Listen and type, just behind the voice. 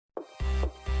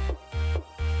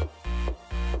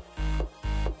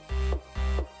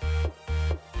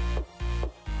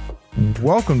and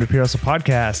welcome to Pure Hustle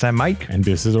Podcast. I'm Mike. And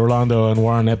this is Orlando, and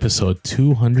we're on episode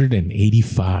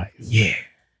 285. Yeah.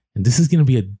 And this is going to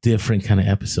be a different kind of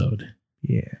episode.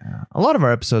 Yeah. A lot of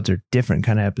our episodes are different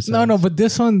kind of episodes. No, but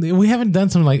this one, we haven't done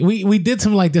something like, we did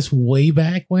something like this way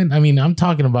back when. I mean, I'm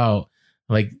talking about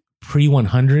like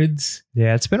pre-100s.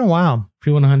 Yeah, it's been a while.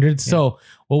 Pre-100s. Yeah. So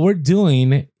what we're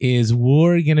doing is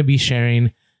we're going to be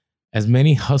sharing as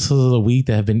many hustles of the week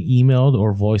that have been emailed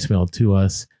or voicemailed to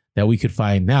us that we could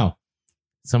find. Now,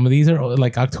 some of these are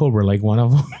like October, like one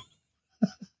of them.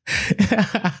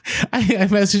 I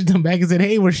messaged them back and said,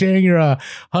 hey, we're sharing your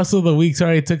hustle of the week.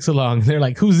 Sorry it took so long. They're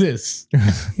like, who's this?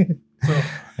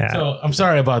 So I'm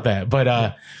sorry about that.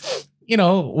 But,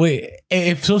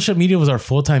 if social media was our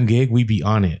full-time gig, we'd be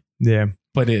on it. Yeah.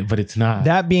 But it's not.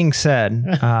 That being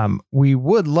said, we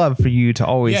would love for you to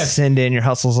always send in your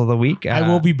hustles of the week. I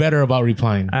will be better about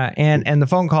replying. And the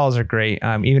phone calls are great,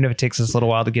 even if it takes us a little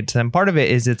while to get to them. Part of it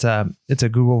is it's a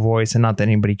Google Voice, and not that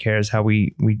anybody cares how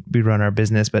we run our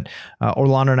business, but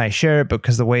Orlando and I share it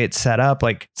because the way it's set up,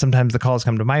 like sometimes the calls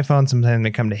come to my phone, sometimes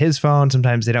they come to his phone,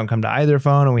 sometimes they don't come to either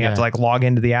phone, and we have to like log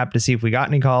into the app to see if we got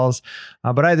any calls.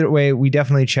 But either way, we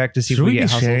definitely check to see if we get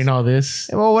hustles. Sharing all this?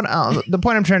 Well, the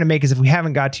point I'm trying to make is if we haven't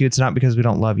got to you, it's not because we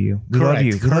don't love you. We love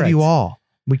you. We love you all.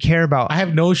 We care about. I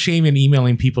have no shame in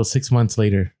emailing people 6 months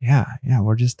later. Yeah.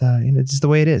 We're just, it's just the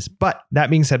way it is. But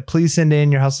that being said, please send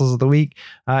in your hustles of the week.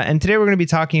 And today we're going to be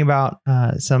talking about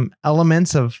some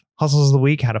elements of hustles of the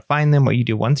week, how to find them, what you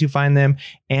do once you find them,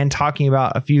 and talking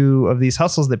about a few of these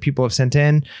hustles that people have sent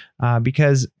in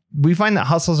because we find that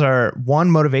hustles are, one,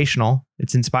 motivational.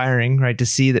 It's inspiring, right? To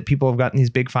see that people have gotten these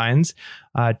big finds.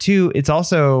 Two, it's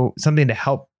also something to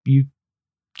help you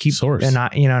keep an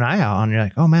eye out on. You're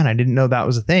like, oh man, I didn't know that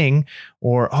was a thing,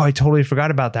 or oh, I totally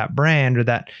forgot about that brand or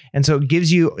that. And so it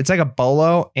gives you, it's like a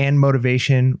bolo and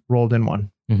motivation rolled in one.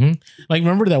 Mm-hmm. Like,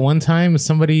 remember that one time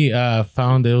somebody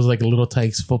found it was like a Little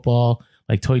Tikes football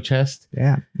like toy chest.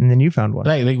 Yeah, and then you found one.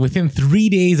 Like within 3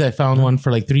 days, I found one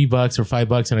for like $3 or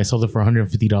 $5, and I sold it for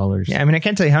 $150. Yeah, I mean, I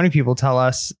can't tell you how many people tell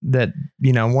us that,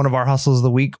 one of our hustles of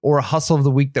the week or a hustle of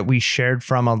the week that we shared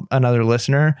from another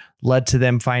listener led to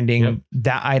them finding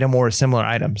that item or a similar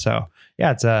item. So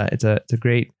yeah, it's a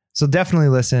great. So definitely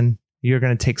listen. You're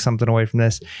going to take something away from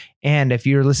this. And if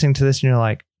you're listening to this and you're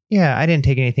like, yeah, I didn't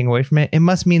take anything away from it, it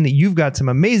must mean that you've got some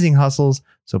amazing hustles.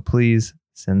 So please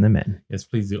send them in. Yes,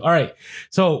 please do. All right.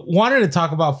 So wanted to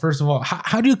talk about, first of all,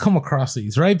 how do you come across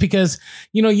these, right? Because,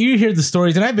 you hear the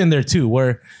stories, and I've been there too,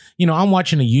 where, I'm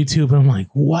watching a YouTube and I'm like,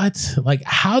 what? Like,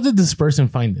 how did this person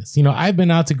find this? I've been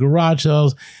out to garage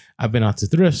sales, I've been out to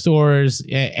thrift stores,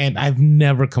 and I've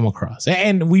never come across,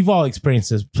 and we've all experienced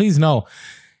this. Please know,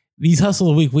 these hustle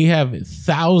of the week, we have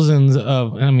thousands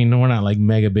of, I mean, we're not like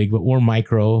mega big, but we're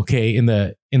micro, okay, in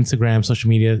the Instagram, social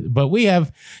media. But we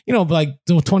have, like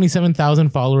 27,000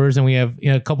 followers, and we have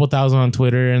a couple thousand on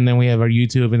Twitter, and then we have our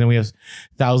YouTube, and then we have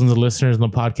thousands of listeners on the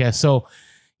podcast. So,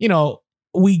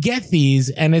 we get these,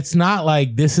 and it's not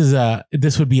like this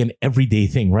would be an everyday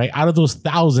thing, right? Out of those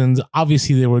thousands,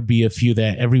 obviously there would be a few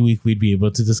that every week we'd be able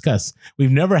to discuss.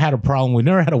 We've never had a problem. We've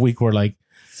never had a week where like,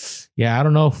 yeah, I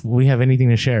don't know if we have anything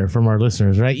to share from our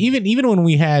listeners, right? Even when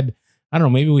we had, I don't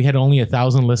know, maybe we had only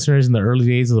 1,000 listeners in the early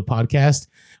days of the podcast,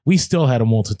 we still had a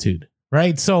multitude,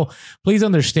 right? So please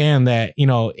understand that,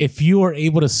 if you are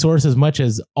able to source as much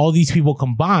as all these people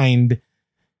combined,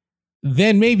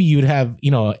 then maybe you'd have,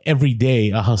 every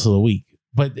day a hustle a week.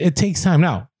 But it takes time.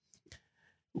 Now,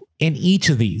 in each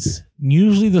of these,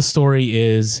 usually the story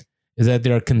is that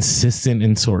they're consistent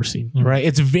in sourcing, right?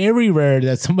 It's very rare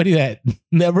that somebody that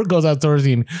never goes out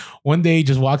sourcing one day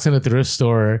just walks in a thrift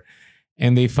store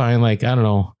and they find, like, I don't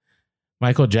know,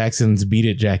 Michael Jackson's Beat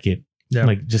It jacket,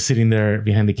 like just sitting there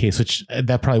behind the case, which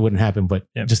that probably wouldn't happen, but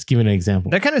just giving an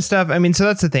example. That kind of stuff. I mean, so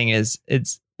that's the thing is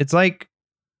it's like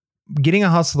getting a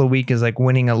hustle of the week is like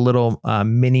winning a little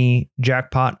mini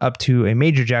jackpot up to a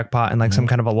major jackpot and like some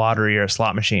kind of a lottery or a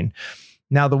slot machine.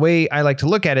 Now, the way I like to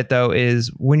look at it, though, is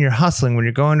when you're hustling, when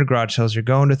you're going to garage sales, you're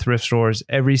going to thrift stores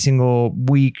every single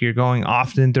week, you're going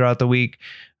often throughout the week.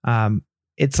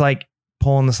 It's like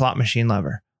pulling the slot machine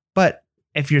lever. But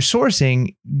if you're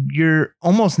sourcing, you're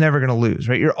almost never going to lose,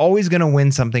 right? You're always going to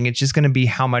win something. It's just going to be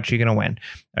how much you're going to win.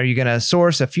 Are you going to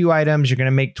source a few items? You're going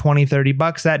to make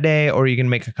 $20-$30 that day, or you're going to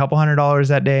make a couple $100s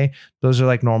that day. Those are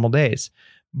like normal days.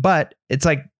 But it's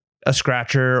like a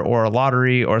scratcher or a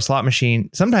lottery or a slot machine.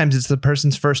 Sometimes it's the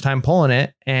person's first time pulling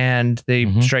it and they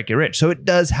strike it rich. So it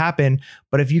does happen.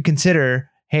 But if you consider,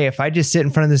 hey, if I just sit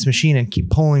in front of this machine and keep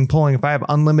pulling, if I have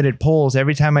unlimited pulls,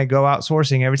 every time I go out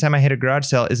sourcing, every time I hit a garage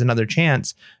sale is another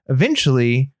chance.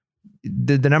 Eventually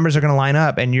the numbers are going to line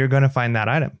up and you're going to find that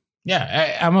item.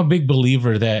 Yeah, I'm a big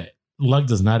believer that luck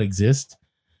does not exist.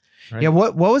 Right? Yeah.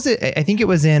 What was it? I think it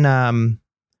was in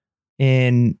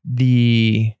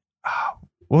the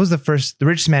what was the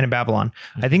richest man in Babylon?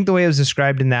 I think the way it was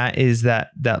described in that is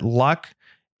that luck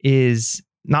is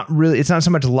not really, it's not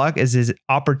so much luck as is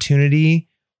opportunity,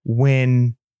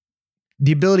 when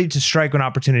the ability to strike when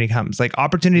opportunity comes. Like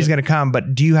opportunity is going to come,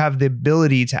 but do you have the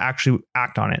ability to actually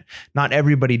act on it? Not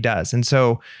everybody does. And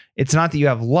so it's not that you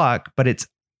have luck, but it's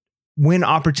when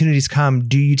opportunities come,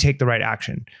 do you take the right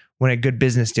action? When a good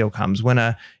business deal comes,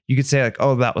 you could say like,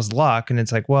 oh, that was luck. And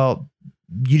it's like, well,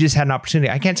 you just had an opportunity.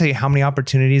 I can't tell you how many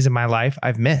opportunities in my life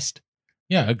I've missed.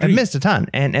 Yeah, agreed. I've missed a ton.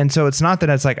 And so it's not that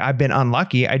it's like I've been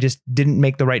unlucky. I just didn't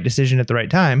make the right decision at the right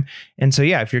time. And so,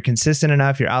 yeah, if you're consistent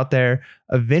enough, you're out there,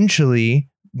 eventually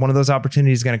one of those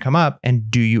opportunities is going to come up, and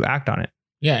do you act on it?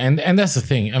 Yeah. And that's the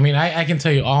thing. I mean, I can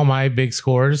tell you all my big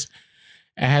scores.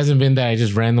 It hasn't been that I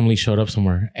just randomly showed up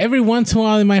somewhere. Every once in a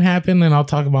while it might happen, and I'll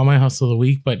talk about my hustle of the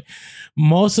week. But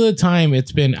most of the time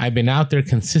I've been out there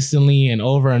consistently and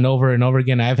over and over and over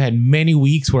again. I've had many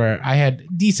weeks where I had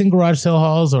decent garage sale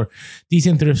hauls or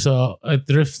decent thrift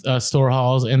store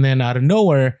hauls. And then out of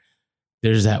nowhere,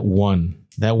 there's that one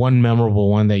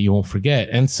memorable one that you won't forget.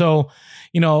 And so,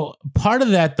 part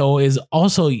of that though is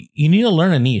also you need to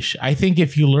learn a niche. I think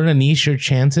if you learn a niche, your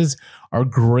chances are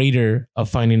greater of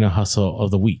finding a hustle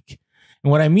of the week.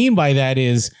 And what I mean by that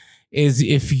is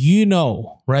if you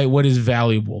know, right, what is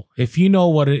valuable, if you know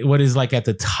what is like at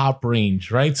the top range,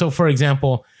 right? So for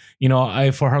example,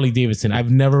 for Harley Davidson,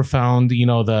 I've never found,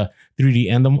 the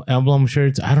 3D emblem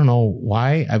shirts. I don't know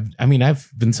why.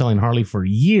 I've been selling Harley for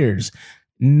years.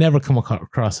 Never come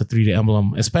across a 3D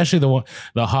emblem, especially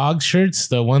the hogs shirts,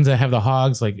 the ones that have the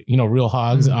hogs, like, real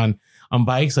hogs on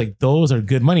bikes. Like those are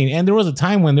good money. And there was a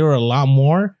time when there were a lot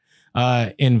more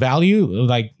in value,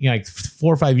 like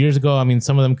 4 or 5 years ago. I mean,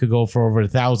 some of them could go for over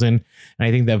 1,000, and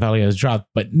I think that value has dropped,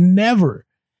 but never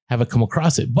have I come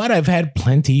across it. But I've had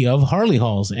plenty of Harley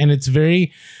hauls, and it's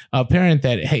very apparent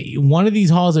that, hey, one of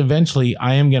these hauls, eventually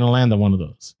I am going to land on one of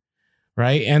those.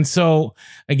 Right. And so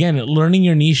again, learning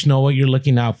your niche, know what you're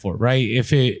looking out for, right?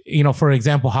 If it, for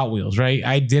example, Hot Wheels, right?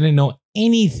 I didn't know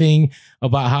anything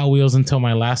about Hot Wheels until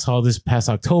my last haul this past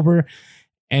October.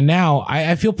 And now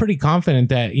I feel pretty confident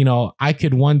that, I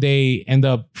could one day end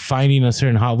up finding a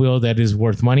certain Hot Wheel that is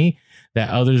worth money that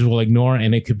others will ignore,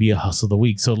 and it could be a hustle of the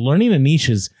week. So learning a niche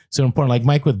is so important, like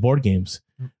Mike with board games,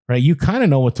 right? You kind of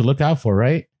know what to look out for,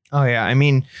 right? Oh yeah. I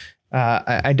mean,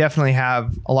 I definitely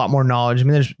have a lot more knowledge. I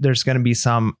mean, there's going to be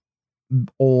some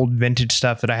old vintage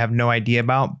stuff that I have no idea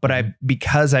about, but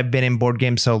because I've been in board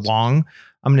games so long,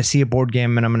 I'm going to see a board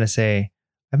game and I'm going to say,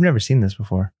 I've never seen this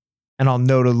before. And I'll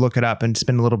know to look it up and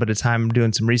spend a little bit of time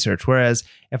doing some research. Whereas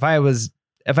if I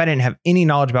didn't have any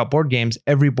knowledge about board games,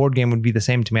 every board game would be the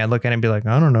same to me. I'd look at it and be like,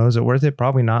 I don't know, is it worth it?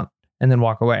 Probably not. And then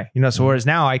walk away. So whereas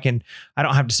now I don't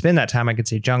have to spend that time. I could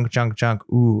say junk.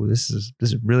 Ooh, this is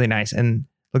really nice. And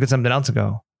look at something else and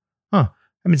go, I've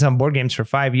been selling board games for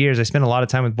 5 years. I spend a lot of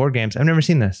time with board games. I've never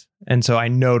seen this. And so I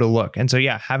know to look. And so,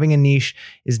 yeah, having a niche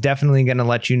is definitely going to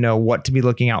let you know what to be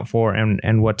looking out for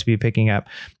and what to be picking up.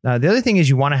 The other thing is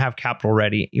you want to have capital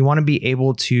ready. You want to be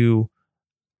able to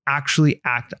actually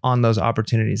act on those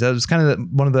opportunities. That was kind of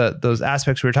one of those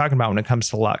aspects we were talking about when it comes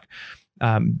to luck.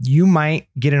 You might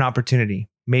get an opportunity.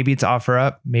 Maybe it's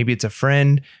OfferUp, maybe it's a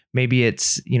friend, maybe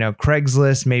it's,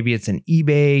 Craigslist, maybe it's an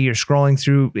eBay, you're scrolling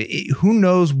through. Who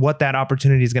knows what that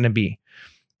opportunity is going to be?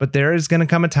 But there is going to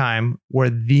come a time where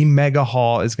the mega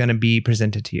haul is going to be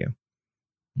presented to you.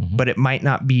 Mm-hmm. But it might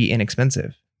not be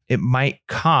inexpensive. It might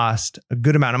cost a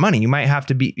good amount of money. You might have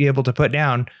to be able to put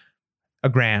down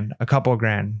 $1,000, a couple of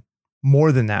grand,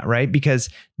 more than that, right? Because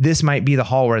this might be the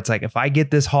haul where it's like, if I get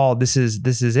this haul, this is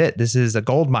it. This is a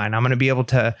gold mine. I'm going to be able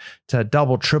to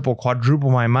double, triple,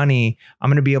 quadruple my money. I'm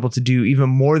going to be able to do even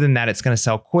more than that. It's going to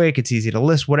sell quick. It's easy to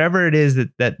list, whatever it is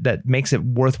that makes it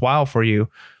worthwhile for you,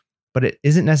 but it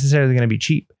isn't necessarily going to be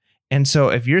cheap. And so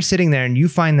if you're sitting there and you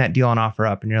find that deal on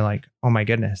OfferUp and you're like, oh my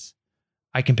goodness,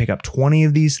 I can pick up 20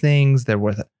 of these things. They're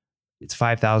worth it's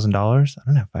 $5,000. I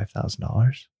don't have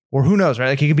 $5,000. Or who knows, right?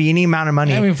 Like it could be any amount of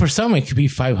money. I mean, for some, it could be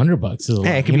 $500.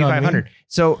 Yeah, it could be 500.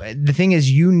 So the thing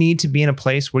is, you need to be in a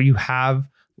place where you have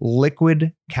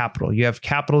liquid capital. You have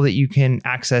capital that you can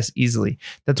access easily.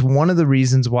 That's one of the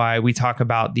reasons why we talk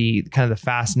about the kind of the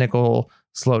fast nickel,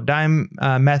 slow dime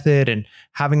method, and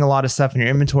having a lot of stuff in your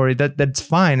inventory. That's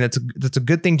fine. That's a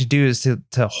good thing to do, is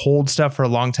to hold stuff for a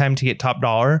long time to get top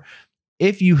dollar.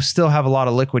 If you still have a lot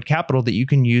of liquid capital that you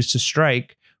can use to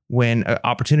strike when an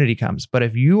opportunity comes. But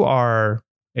if you're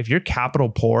capital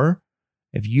poor,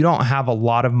 if you don't have a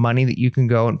lot of money that you can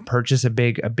go and purchase a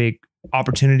big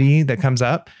opportunity that comes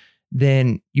up,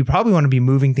 then you probably want to be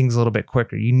moving things a little bit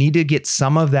quicker. You need to get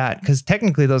some of that, because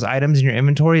technically those items in your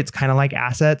inventory, it's kind of like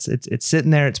assets. It's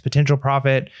sitting there, it's potential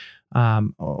profit.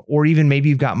 Or even maybe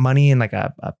you've got money in like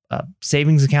a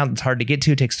savings account that's hard to get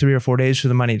to. It takes 3 or 4 days for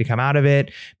the money to come out of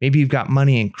it. Maybe you've got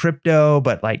money in crypto,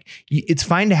 but like it's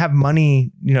fine to have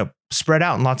money, spread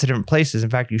out in lots of different places. In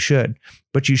fact, you should,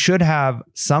 but you should have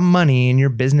some money in your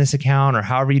business account or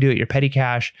however you do it, your petty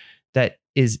cash, that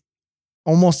is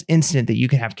almost instant, that you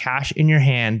can have cash in your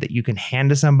hand that you can hand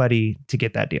to somebody to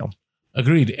get that deal.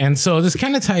 Agreed. And so this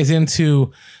kind of ties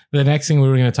into the next thing we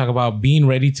were going to talk about, being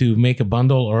ready to make a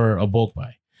bundle or a bulk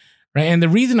buy, right? And the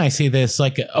reason I say this,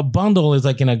 like a bundle is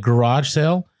like in a garage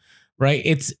sale, right?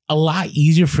 It's a lot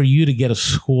easier for you to get a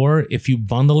score if you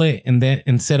bundle it, and then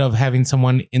instead of having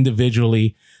someone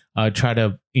individually try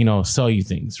to, sell you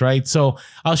things, right? So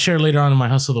I'll share later on in my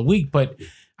hustle of the week, but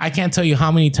I can't tell you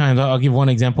how many times. I'll give one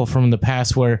example from the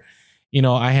past where,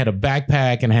 I had a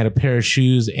backpack and I had a pair of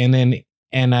shoes, and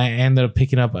I ended up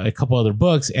picking up a couple other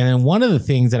books. And then one of the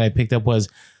things that I picked up was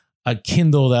a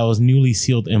Kindle that was newly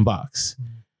sealed in box.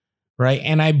 Right.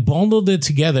 And I bundled it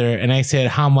together and I said,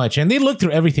 how much? And they looked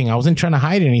through everything. I wasn't trying to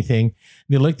hide anything.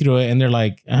 They looked through it and they're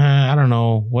like, I don't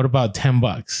know. What about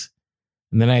 $10?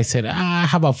 And then I said,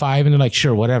 how about $5? And they're like,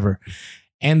 sure, whatever.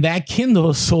 And that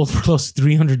Kindle sold for close to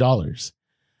 $300.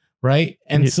 Right.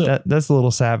 And so that's a little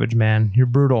savage, man. You're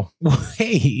brutal. Well,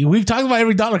 hey, we've talked about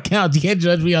every dollar counts. You can't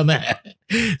judge me on that.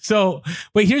 So,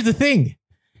 but here's the thing.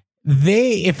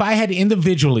 If I had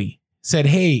individually said,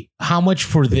 hey, how much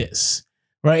for this?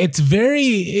 Right. It's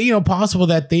very, possible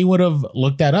that they would have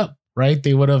looked that up. Right.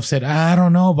 They would have said, I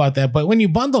don't know about that. But when you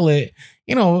bundle it,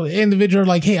 individual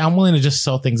like, hey, I'm willing to just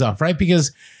sell things off. Right.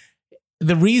 Because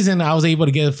the reason I was able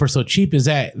to get it for so cheap is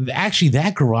that actually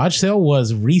that garage sale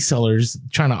was resellers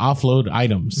trying to offload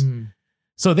items.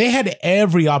 So they had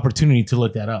every opportunity to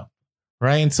look that up.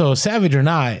 Right. And so savage or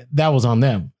not, that was on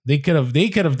them. They could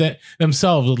have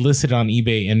themselves listed on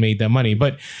eBay and made that money.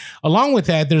 But along with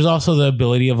that, there's also the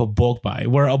ability of a bulk buy,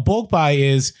 where a bulk buy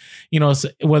is,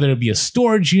 whether it be a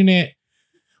storage unit,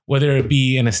 whether it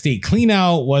be an estate clean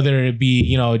out, whether it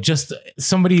be, just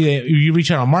somebody that you reach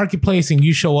out on Marketplace and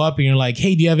you show up and you're like,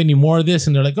 hey, do you have any more of this?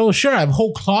 And they're like, oh, sure, I have a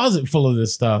whole closet full of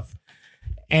this stuff.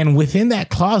 And within that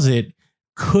closet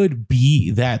could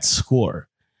be that score,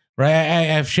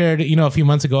 right? I've shared, a few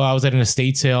months ago, I was at an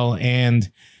estate sale and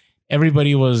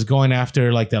everybody was going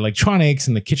after like the electronics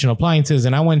and the kitchen appliances.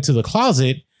 And I went to the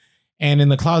closet. And in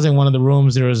the closet, in one of the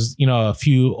rooms, there was, a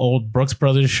few old Brooks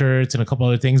Brothers shirts and a couple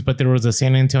other things, but there was a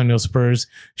San Antonio Spurs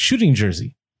shooting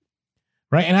jersey,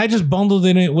 right? And I just bundled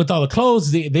in it with all the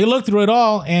clothes. They looked through it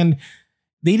all and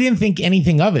they didn't think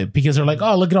anything of it because they're like,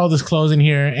 oh, look at all this clothes in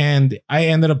here. And I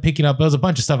ended up picking up, there was a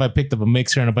bunch of stuff. I picked up a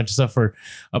mixer and a bunch of stuff for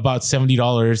about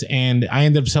 $70. And I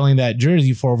ended up selling that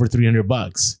jersey for over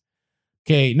 $300.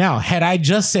 Okay, now, had I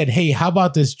just said, hey, how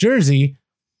about this jersey?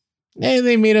 And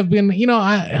they may have been,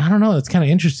 I don't know. It's kind of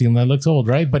interesting. That looks old,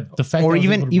 right? But the fact, or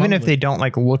even if they don't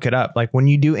like look it up, like when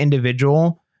you do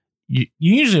individual, you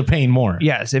usually are paying more.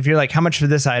 Yes, if you're like, how much for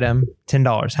this item?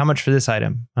 $10. How much for this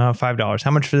item? $5.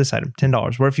 How much for this item?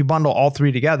 $10. Where if you bundle all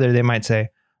three together, they might say,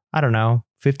 I don't know,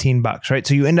 $15, right?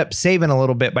 So you end up saving a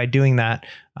little bit by doing that,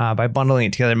 by bundling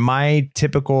it together. My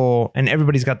typical, and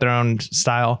everybody's got their own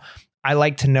style. I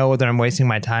like to know whether I'm wasting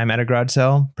my time at a garage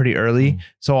sale pretty early.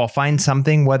 So I'll find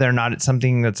something, whether or not it's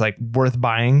something that's like worth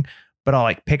buying, but I'll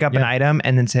like pick up an item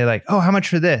and then say like, oh, how much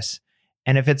for this?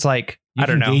 And if it's like, I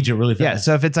don't know, gauge it really fast. Yeah.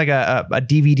 So if it's like a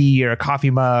DVD or a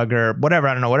coffee mug or whatever,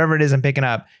 I don't know, whatever it is I'm picking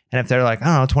up. And if they're like, I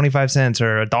don't know, 25 cents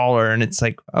or $1, and it's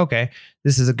like, okay,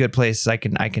 this is a good place. I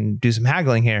can do some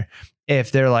haggling here.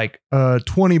 If they're like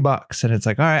 $20 and it's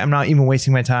like, all right, I'm not even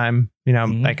wasting my time,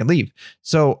 I can leave.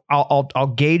 So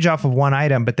I'll gauge off of one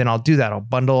item, but then I'll do that. I'll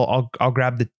bundle, I'll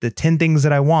grab the 10 things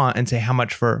that I want and say how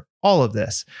much for all of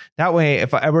this. That way,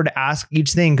 if I were to ask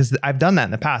each thing, because I've done that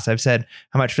in the past, I've said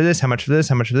how much for this, how much for this,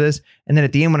 how much for this. And then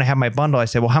at the end, when I have my bundle, I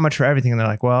say, well, how much for everything? And they're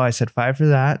like, well, I said 5 for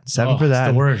that, 7 for that.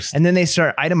 It's the worst. And then they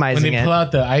start itemizing it. When they pull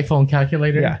out the iPhone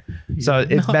calculator. Yeah. So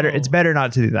it's better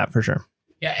not to do that for sure.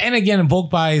 Yeah. And again, in bulk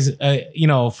buys,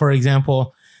 for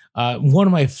example, one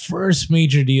of my first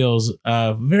major deals,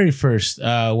 very first,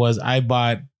 was I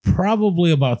bought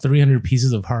probably about 300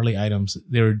 pieces of Harley items.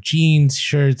 They were jeans,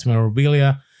 shirts,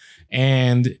 memorabilia.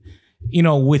 And,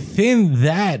 within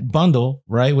that bundle,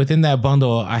 right? Within that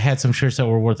bundle, I had some shirts that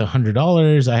were worth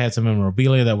 $100. I had some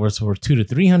memorabilia that was worth $200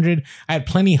 to $300. I had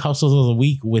plenty of hustles of the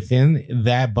week within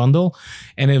that bundle.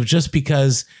 And it was just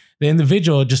because The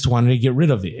individual just wanted to get rid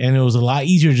of it. And it was a lot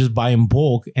easier to just buy in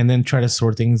bulk and then try to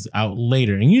sort things out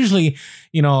later. And usually,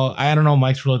 I don't know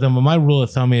Mike's rule of thumb, but my rule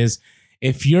of thumb is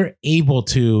if you're able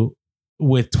to,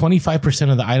 with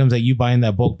 25% of the items that you buy in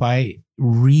that bulk buy,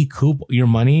 recoup your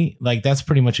money, like that's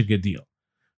pretty much a good deal,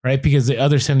 right? Because the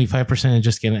other 75% is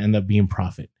just going to end up being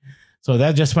profit. So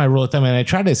that's just my rule of thumb. And I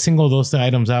try to single those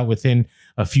items out within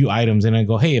a few items. And I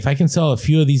go, hey, if I can sell a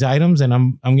few of these items and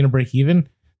I'm going to break even,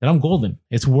 then I'm golden.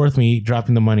 It's worth me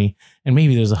dropping the money. And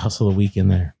maybe there's a hustle of the week in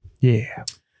there. Yeah.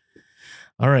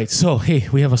 All right. So, hey,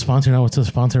 we have a sponsor now. What's the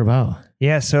sponsor about?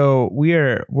 Yeah, so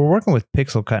we're working with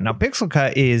Pixel Cut. Now, Pixel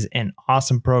Cut is an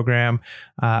awesome program.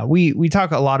 We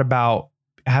talk a lot about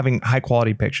having high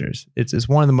quality pictures. It's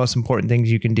one of the most important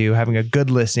things you can do, having a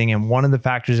good listing. And one of the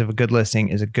factors of a good listing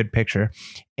is a good picture.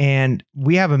 And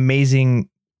we have amazing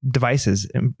devices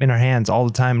in our hands all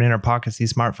the time and in our pockets,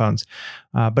 these smartphones.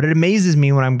 But it amazes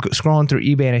me when I'm scrolling through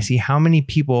eBay and I see how many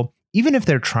people, even if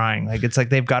they're trying, like it's like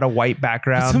they've got a white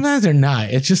background. But sometimes they're not.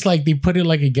 It's just like they put it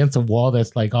like against a wall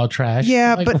that's like all trash.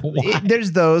 Yeah, like, but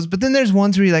there's those. But then there's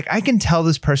ones where you're like, I can tell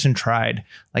this person tried.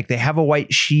 Like they have a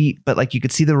white sheet, but like you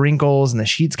could see the wrinkles and the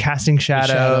sheet's casting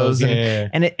shadows.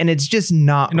 And it's just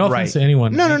not no right. offense to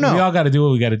anyone. No. We all got to do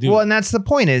what we got to do. Well, and that's the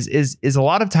point is a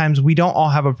lot of times we don't all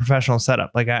have a professional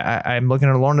setup. Like I'm looking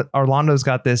at Orlando's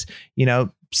got this,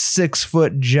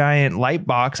 6-foot giant light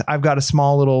box. I've got a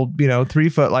small little,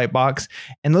 3-foot light box,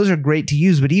 and those are great to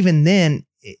use. But even then,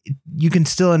 you can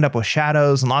still end up with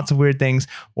shadows and lots of weird things.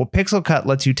 Well, Pixel Cut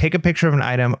lets you take a picture of an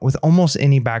item with almost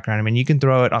any background. I mean, you can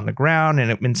throw it on the ground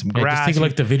and in some grass. Just take a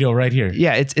look at the video right here.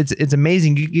 Yeah, it's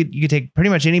amazing. You can take pretty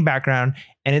much any background,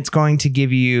 and it's going to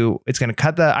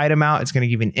cut the item out. It's going to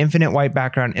give you an infinite white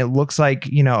background. It looks like,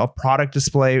 a product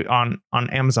display on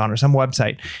Amazon or some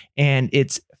website, and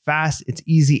it's fast, it's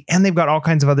easy, and they've got all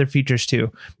kinds of other features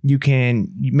too. You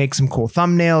make some cool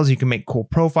thumbnails, you can make cool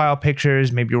profile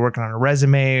pictures. Maybe you're working on a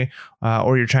resume,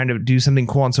 or you're trying to do something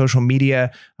cool on social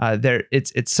media.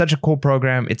 It's such a cool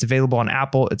program. It's available on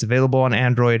Apple, it's available on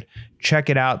Android. Check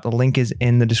it out. The link is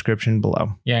in the description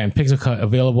below. Yeah, and Pixel Cut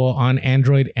available on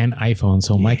Android and iPhone.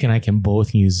 So Mike and I can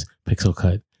both use Pixel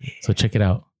Cut. So check it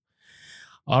out.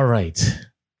 All right.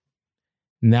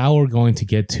 Now we're going to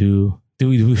get to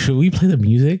should we play the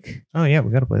music? Oh, yeah,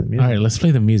 we got to play the music. All right, let's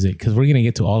play the music because we're going to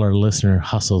get to all our listener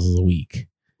hustles of the week.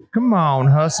 Come on,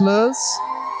 hustlers.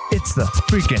 It's the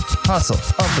freaking hustle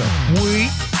of the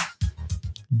week.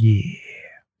 Yeah.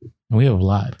 And we have a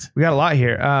lot. We got a lot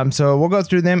here. So we'll go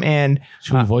through them and...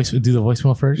 Should we do the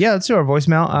voicemail first? Yeah, let's do our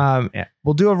voicemail.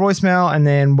 We'll do our voicemail and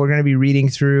then we're going to be reading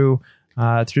through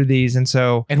these, and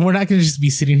we're not going to just be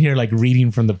sitting here like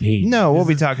reading from the page. No, we'll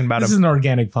be talking about this is an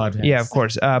organic podcast. Yeah, of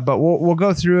course. But we'll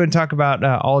go through and talk about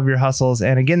all of your hustles.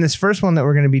 And again, this first one that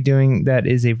we're going to be doing that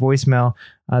is a voicemail.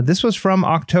 This was from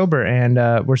October,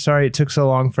 and we're sorry it took so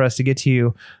long for us to get to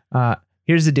you.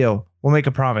 Here's the deal: we'll make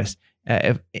a promise.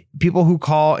 If people who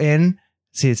call in,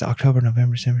 see, it's October,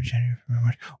 November, December, January, February,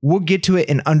 March. We'll get to it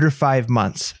in under 5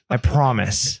 months. I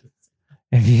promise.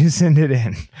 If you send it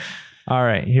in. All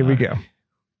right, here we go.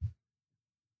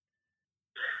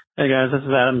 Hey guys, this is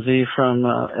Adam Z from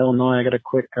Illinois. I got a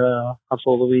quick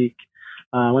hustle of the week.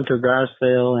 I went to a garage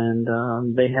sale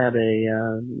and they had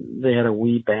a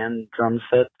Wii band drum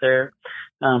set there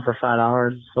for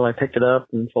 $5. So I picked it up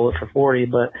and sold it for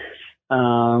 $40. But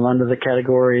under the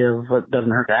category of what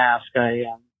doesn't hurt to ask, I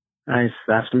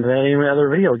asked him if he had any other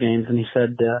video games, and he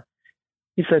said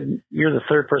you're the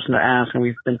third person to ask, and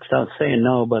we've been saying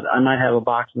no, but I might have a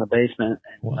box in the basement.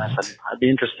 And I said I'd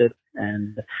be interested,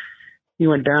 and he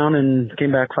went down and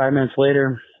came back 5 minutes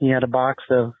later. He had a box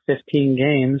of 15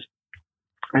 games,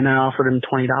 and I offered him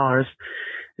 $20,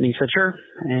 and he said sure.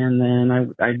 And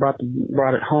then I brought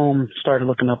it home, started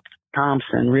looking up comps,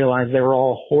 and realized they were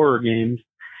all horror games,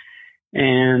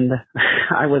 and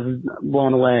I was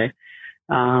blown away.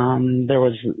 There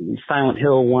was Silent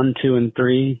Hill 1, 2, and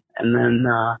 3, and then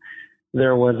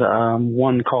there was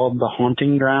one called The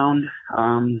Haunting Ground.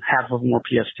 Half of them were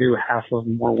PS2, half of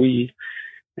them were Wii.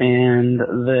 And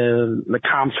the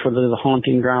comps for the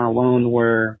Haunting Ground alone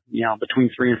were, between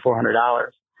 $300 and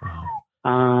 $400.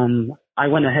 Wow. I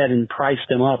went ahead and priced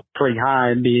them up pretty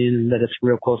high, being that it's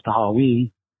real close to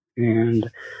Halloween. And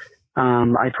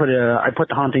I put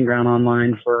the Haunting Ground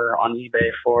online on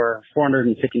eBay for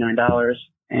 $459,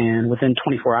 and within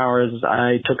 24 hours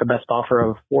I took a best offer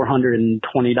of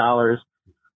 $420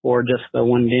 for just the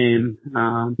one game.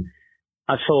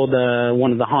 I sold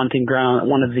one of the Haunting Ground,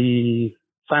 one of the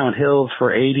Silent Hills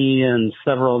for $80, and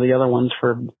several of the other ones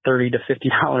for $30 to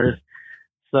 $50.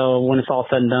 So when it's all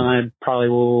said and done, I probably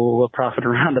will profit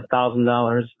around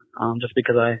 $1,000, just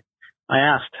because I I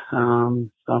asked. So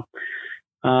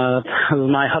that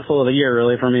was my hustle of the year,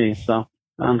 really, for me. So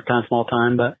kind of small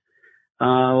time, but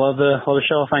love the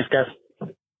show. Thanks, guys.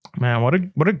 Man, what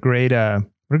a great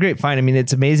find. I mean,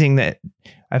 it's amazing that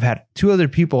I've had 2 other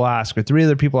people ask or 3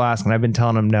 other people ask, and I've been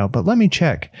telling them no, but let me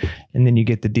check, and then you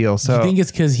get the deal. So you think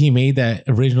it's because he made that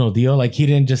original deal? Like he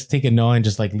didn't just take a no and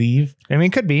just like leave? I mean,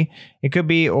 it could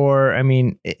be, or I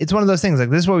mean, it's one of those things. Like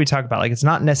this is what we talk about. Like it's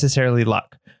not necessarily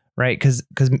luck, right? Because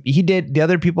he did. The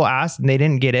other people asked and they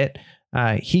didn't get it.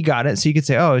 He got it. So you could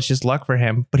say, oh, it's just luck for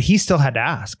him, but he still had to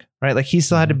ask, right? Like he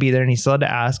still had to be there and he still had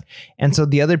to ask. And so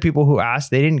the other people who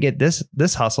asked, they didn't get this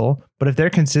hustle, but if they're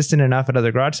consistent enough at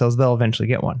other garage sales, they'll eventually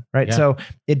get one, right? Yeah. So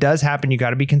it does happen. You got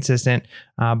to be consistent.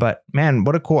 But man,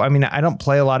 what a cool, I mean, I don't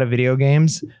play a lot of video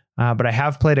games, but I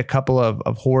have played a couple of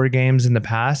horror games in the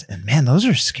past, and man, those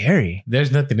are scary.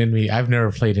 There's nothing in me. I've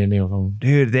never played any of them.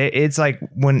 Dude, it's like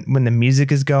when the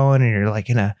music is going and you're like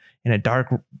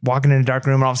walking in a dark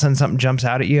room and all of a sudden something jumps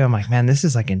out at you. I'm like, man, this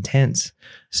is like intense.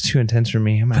 It's too intense for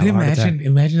me. But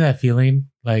imagine that feeling.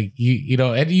 Like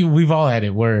we've all had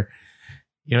it where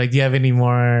you're like, do you have any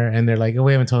more? And they're like, oh,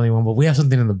 we haven't told anyone, but we have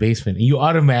something in the basement. And you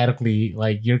automatically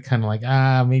you're kind of like,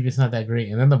 maybe it's not that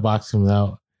great. And then the box comes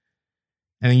out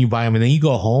and then you buy them and then you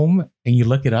go home and you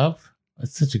look it up.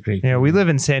 It's such a great feeling. We live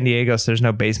in San Diego, so there's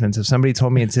no basements. If somebody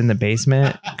told me it's in the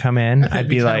basement, come in, I'd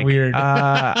be like, weird.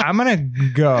 I'm going to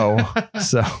go.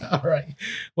 So, all right.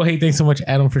 Well, hey, thanks so much,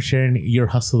 Adam, for sharing your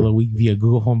hustle of the week via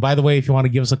Google Home. By the way, if you want to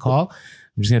give us a call,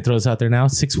 I'm just going to throw this out there now.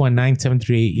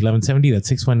 619-738-1170.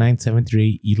 That's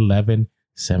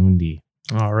 619-738-1170.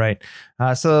 All right.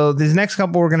 So these next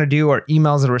couple we're going to do are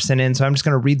emails that were sent in. So I'm just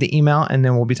going to read the email and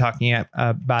then we'll be talking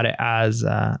about it as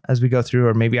we go through,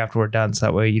 or maybe after we're done. So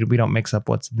that way we don't mix up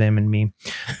what's them and me.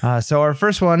 So our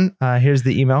first one, here's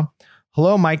the email.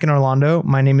 Hello, Mike and Orlando.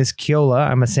 My name is Keola.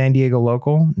 I'm a San Diego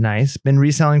local. Nice. Been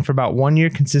reselling for about 1 year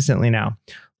consistently now.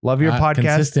 Love your podcast.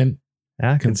 Consistent.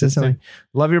 Yeah, consistently.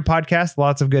 Love your podcast.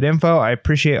 Lots of good info. I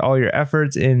appreciate all your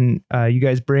efforts in you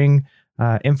guys bring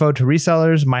info to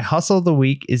resellers. My hustle of the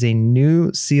week is a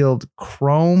new sealed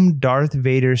chrome Darth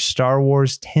Vader Star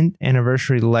Wars 10th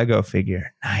anniversary Lego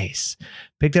figure. Nice.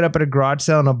 Picked it up at a garage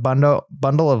sale in a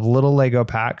bundle of little Lego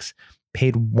packs.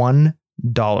 Paid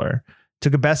 $1.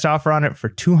 Took a best offer on it for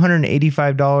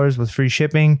 $285 with free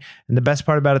shipping. And the best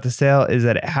part about it, the sale, is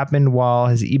that it happened while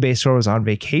his eBay store was on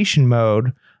vacation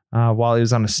mode. While he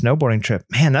was on a snowboarding trip.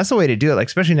 Man, that's the way to do it. Like,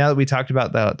 especially now that we talked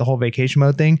about the whole vacation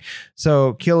mode thing.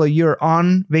 So Keola, you're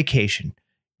on vacation.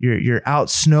 You're out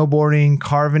snowboarding,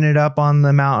 carving it up on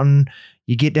the mountain.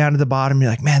 You get down to the bottom.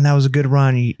 You're like, man, that was a good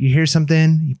run. You hear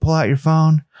something. You pull out your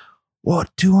phone.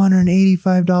 What,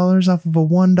 $285 off of a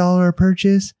 $1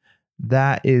 purchase?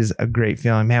 That is a great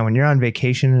feeling, man. When you're on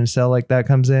vacation and a sale like that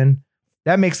comes in,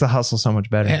 that makes the hustle so much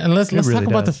better. And let's really talk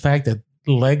about the fact that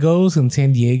Legos in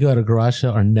San Diego at a garage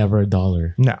sale are never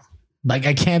 $1. No. Like,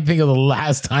 I can't think of the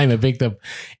last time I picked up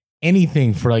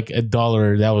anything for like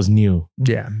 $1 that was new.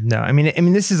 Yeah. No, I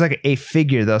mean, this is like a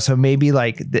figure though. So maybe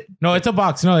like no, it's a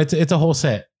box. No, it's a whole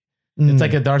set. It's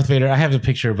like a Darth Vader. I have the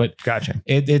picture, but gotcha.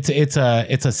 It's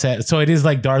a set. So it is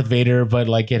like Darth Vader, but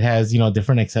like it has,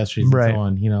 different accessories and so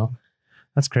on,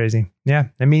 That's crazy. Yeah.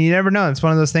 I mean, you never know. It's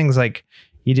one of those things like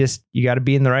you got to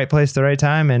be in the right place at the right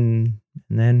time and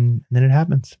then it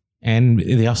happens. And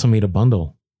they also made a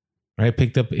bundle, right?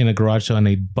 Picked up in a garage sale and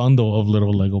a bundle of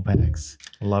little Lego packs.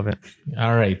 Love it.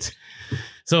 All right.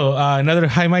 So another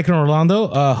hi, Mike and Orlando.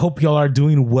 Hope y'all are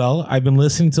doing well. I've been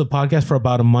listening to the podcast for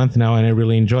about a month now and I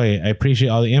really enjoy it. I appreciate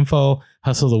all the info,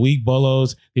 hustle of the week,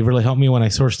 bolos. They've really helped me when I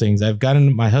source things. I've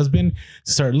gotten my husband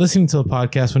to start listening to the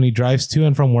podcast when he drives to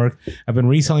and from work. I've been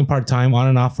reselling part-time on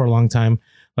and off for a long time.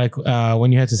 Like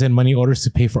when you had to send money orders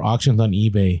to pay for auctions on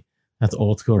eBay. That's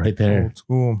old school right there. Old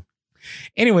school.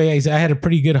 Anyway, I had a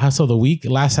pretty good hustle of the week.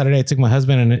 Last Saturday, I took my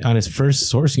husband on his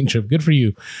first sourcing trip. Good for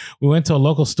you. We went to a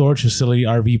local storage facility,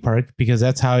 RV park, because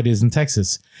that's how it is in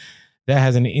Texas. That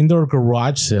has an indoor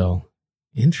garage sale.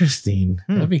 Interesting.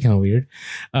 That'd be kind of weird.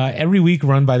 Every week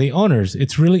run by the owners.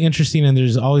 It's really interesting and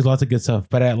there's always lots of good stuff.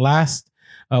 But at last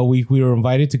week, we were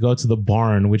invited to go to the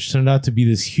barn, which turned out to be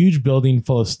this huge building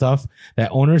full of stuff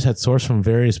that owners had sourced from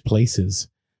various places.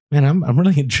 Man, I'm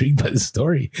really intrigued by the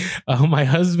story. My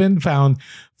husband found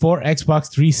 4 Xbox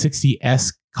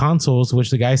 360S consoles, which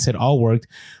the guy said all worked,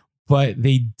 but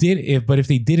if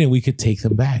they didn't, we could take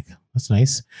them back. That's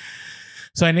nice.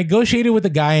 So I negotiated with the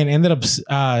guy and ended up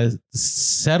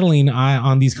settling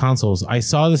on these consoles. I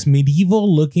saw this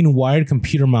medieval looking wired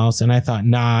computer mouse and I thought,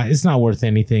 nah, it's not worth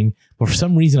anything. But for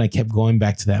some reason, I kept going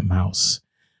back to that mouse.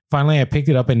 Finally, I picked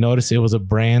it up and noticed it was a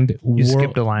brand. You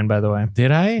skipped a line, by the way.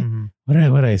 Did I? Mm-hmm.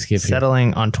 What did I skip here?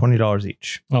 Settling on $20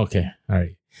 each. Okay. All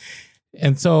right.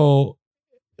 And so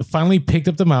finally picked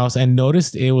up the mouse and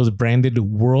noticed it was branded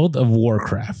World of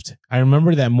Warcraft. I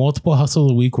remember that multiple hustle of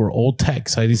the week were old tech,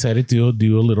 so I decided to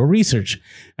do a little research.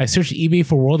 I searched eBay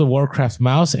for World of Warcraft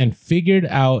mouse and figured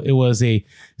out it was a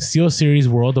SteelSeries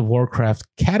World of Warcraft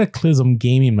Cataclysm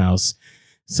gaming mouse.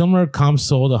 Similar comps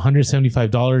sold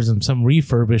 $175 and some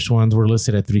refurbished ones were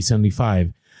listed at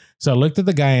 $375. So I looked at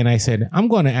the guy and I said, I'm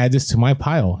going to add this to my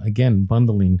pile. Again,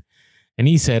 bundling. And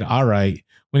he said, all right.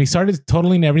 When he started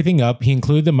totaling everything up, he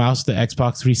included the mouse, the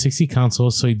Xbox 360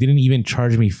 console, so he didn't even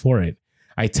charge me for it.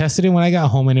 I tested it when I got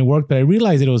home and it worked, but I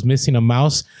realized it was missing a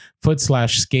mouse,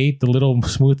 foot/skate, the little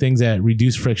smooth things that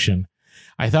reduce friction.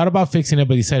 I thought about fixing it,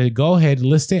 but decided to go ahead,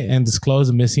 list it, and disclose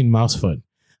the missing mouse foot.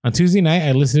 On Tuesday night,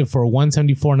 I listed it for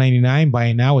 $174.99, buy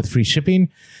it now with free shipping.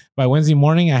 By Wednesday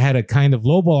morning, I had a kind of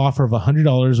lowball offer of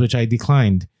 $100, which I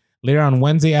declined. Later on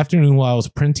Wednesday afternoon, while I was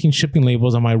printing shipping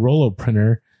labels on my Rollo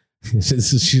printer,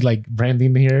 she's like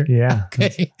branding here. Yeah.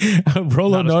 Okay.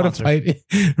 Rollo notified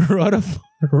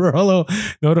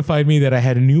me that I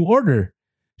had a new order.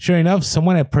 Sure enough,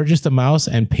 someone had purchased the mouse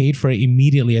and paid for it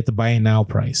immediately at the buy it now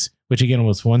price, which again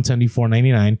was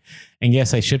 $174.99. And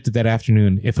yes, I shipped it that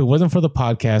afternoon. If it wasn't for the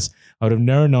podcast, I would have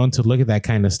never known to look at that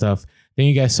kind of stuff. Thank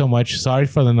you guys so much. Sorry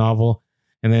for the novel.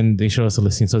 And then they show us a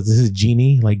listing. So this is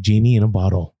Genie, like Genie in a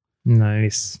bottle.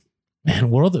 Nice.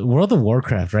 Man, World of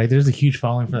Warcraft, right? There's a huge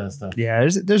following for that stuff. Yeah,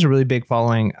 there's a really big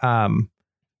following. I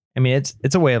mean, it's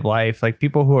a way of life. Like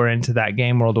people who are into that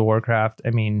game, World of Warcraft. I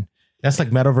mean, that's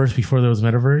like Metaverse before there was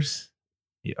Metaverse.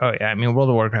 Oh yeah, I mean, World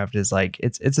of Warcraft is like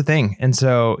it's a thing. And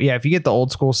so yeah, if you get the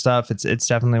old school stuff, it's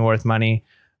definitely worth money.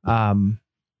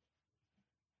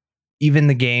 Even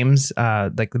the games,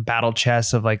 like the battle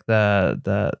chess of like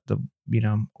the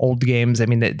old games. I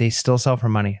mean, they still sell for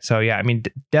money. So yeah, I mean,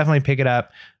 definitely pick it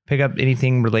up. Pick up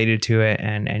anything related to it,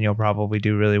 and you'll probably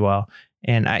do really well.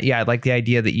 And I like the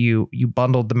idea that you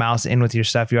bundled the mouse in with your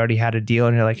stuff. You already had a deal,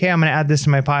 and you're like, hey, I'm going to add this to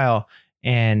my pile.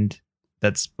 And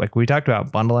that's like we talked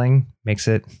about. Bundling makes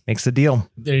the deal.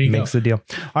 There you go. Makes the deal.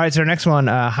 All right. So our next one.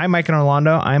 Hi, Mike and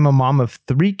Orlando. I'm a mom of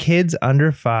 3 kids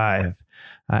under 5.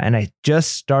 And I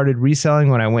just started reselling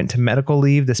when I went to medical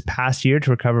leave this past year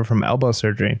to recover from elbow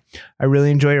surgery. I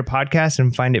really enjoy your podcast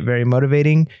and find it very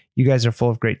motivating. You guys are full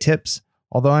of great tips.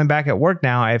 Although I'm back at work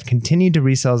now, I have continued to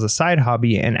resell as a side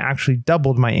hobby and actually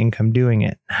doubled my income doing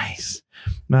it. Nice.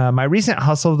 My recent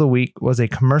hustle of the week was a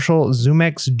commercial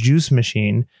Zumex juice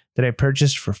machine that I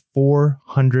purchased for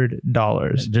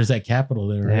 $400. There's that capital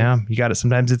there, right? Yeah, you got it.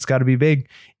 Sometimes it's got to be big.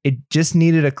 It just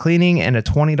needed a cleaning and a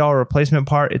 $20 replacement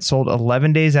part. It sold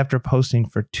 11 days after posting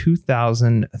for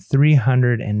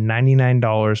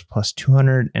 $2,399 plus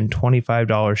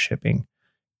 $225 shipping.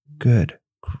 Good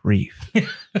grief.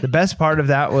 The best part of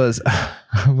that was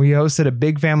we hosted a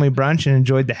big family brunch and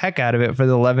enjoyed the heck out of it for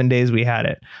the 11 days we had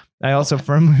it. I also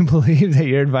firmly believe that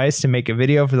your advice to make a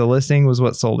video for the listing was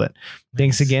what sold it.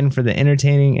 Thanks again for the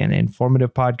entertaining and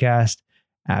informative podcast,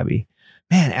 Abby.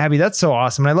 Man, Abby, that's so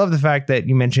awesome. And I love the fact that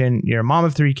you mentioned you're a mom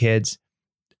of 3 kids.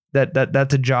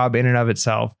 That's a job in and of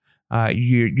itself.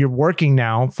 You're working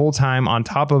now full time on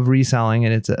top of reselling,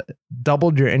 and it's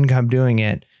doubled your income doing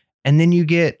it. And then you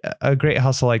get a great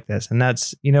hustle like this. And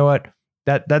that's, you know what,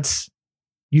 that's,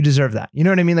 you deserve that. You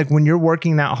know what I mean? Like when you're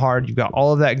working that hard, you've got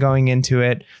all of that going into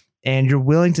it, and you're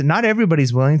willing to, not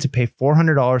everybody's willing to pay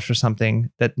 $400 for something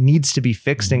that needs to be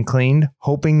fixed and cleaned,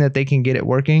 hoping that they can get it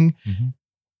working. Mm-hmm.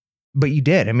 But you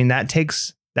did. I mean, that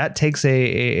takes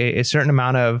a certain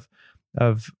amount of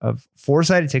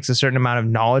foresight. It takes a certain amount of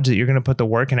knowledge that you're going to put the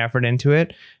work and effort into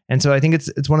it. And so I think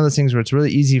it's one of those things where it's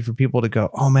really easy for people to go,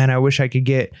 oh man, I wish I could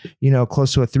get,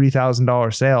 close to a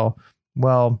 $3,000 sale.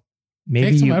 Well,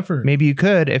 maybe you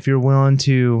could, if you're willing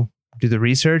to do the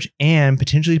research and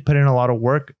potentially put in a lot of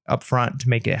work up front to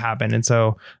make it happen. And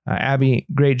so Abby,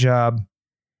 great job.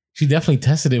 She definitely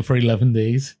tested it for 11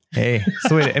 days. Hey,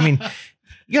 so I mean,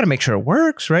 you got to make sure it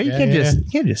works, right? You can't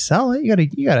just sell it. You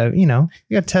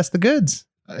gotta test the goods.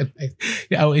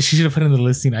 She should have put in the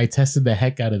listing. I tested the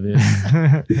heck out of this.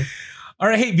 All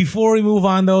right. Hey, before we move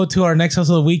on though to our next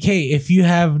hustle of the week, hey, if you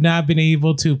have not been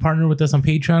able to partner with us on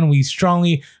Patreon, we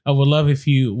strongly would love if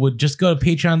you would just go to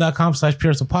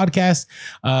patreon.com/PureHustlePodcast.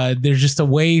 There's just a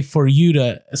way for you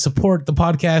to support the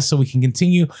podcast so we can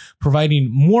continue providing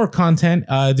more content.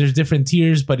 There's different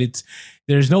tiers, but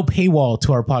there's no paywall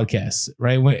to our podcast,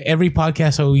 right? Every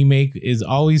podcast that we make is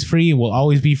always free. It will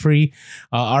always be free.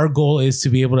 Our goal is to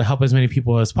be able to help as many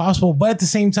people as possible. But at the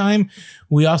same time,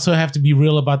 we also have to be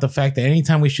real about the fact that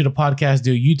anytime we shoot a podcast,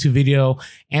 do a YouTube video,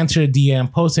 answer a DM,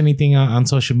 post anything on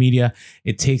social media,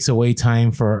 it takes away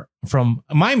time from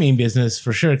my main business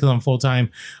for sure, because I'm full-time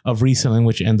of reselling,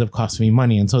 which ends up costing me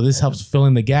money. And so this helps fill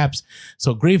in the gaps.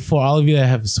 So grateful for all of you that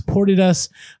have supported us.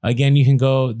 Again, you can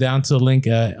go down to the link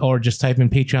or just type in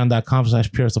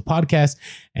patreon.com/Pure Hustle Podcast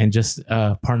and just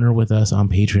partner with us on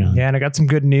Patreon. Yeah, and I got some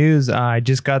good news. I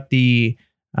just got the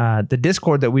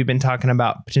Discord that we've been talking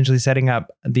about, potentially setting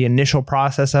up the initial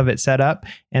process of it set up.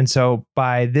 And so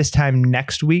by this time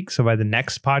next week, so by the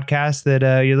next podcast that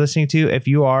you're listening to, if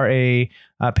you are a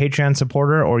Patreon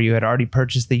supporter or you had already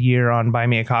purchased the year on Buy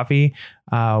Me a Coffee,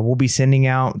 we'll be sending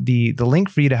out the link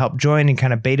for you to help join and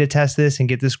kind of beta test this and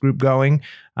get this group going.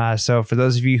 So for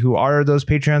those of you who are those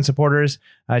Patreon supporters,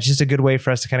 it's just a good way for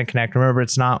us to kind of connect. Remember,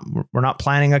 we're not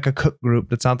planning like a cook group.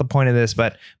 That's not the point of this,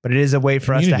 but it is a way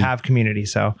for us to have community.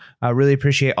 So I really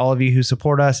appreciate all of you who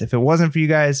support us. If it wasn't for you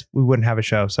guys, we wouldn't have a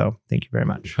show. So thank you very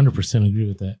much. 100% agree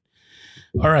with that.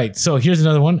 All right. So here's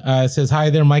another one. It says, hi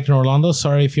there, Mike and Orlando.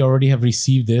 Sorry if you already have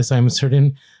received this. I'm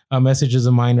certain messages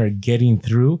of mine are getting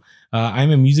through.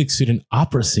 I'm a music student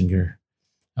opera singer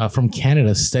from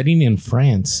Canada studying in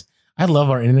France. I love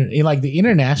the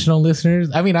international listeners.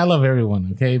 I mean, I love everyone.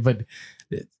 Okay. But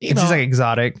it's just like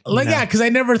exotic. Yeah. Cause I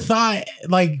never thought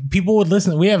like people would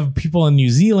listen. We have people in New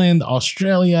Zealand,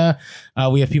 Australia.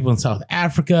 We have people in South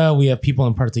Africa. We have people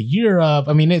in parts of Europe.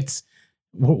 I mean,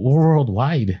 we're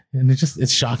worldwide, and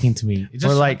it's shocking to me. It's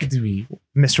just we're like to me.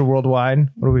 Mr. Worldwide.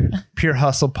 What are we? Pure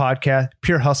Hustle Podcast.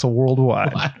 Pure Hustle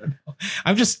Worldwide. I don't know.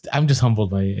 I'm just humbled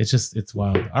by it. It's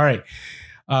wild. All right.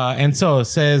 And so it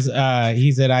says,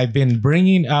 he said, I've been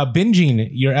binging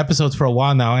your episodes for a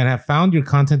while now and have found your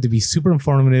content to be super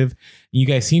informative. You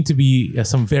guys seem to be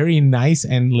some very nice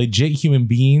and legit human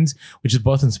beings, which is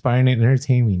both inspiring and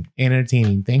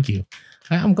entertaining. Thank you.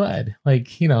 I'm glad. Like,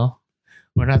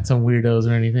 we're not some weirdos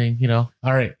or anything, All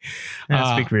right.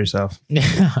 Speak for yourself.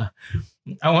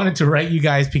 I wanted to write you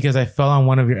guys because I fell on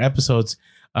one of your episodes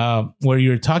where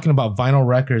you were talking about vinyl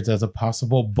records as a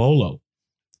possible bolo.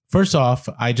 First off,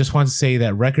 I just want to say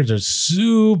that records are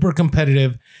super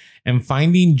competitive and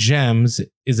finding gems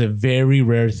is a very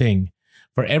rare thing.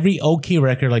 For every okay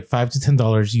record, like $5 to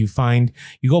 $10,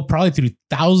 you go probably through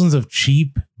thousands of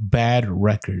cheap, bad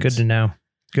records. Good to know.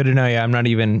 Yeah,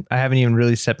 I haven't even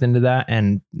really stepped into that.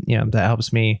 And, that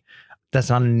helps me. That's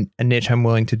not a niche I'm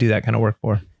willing to do that kind of work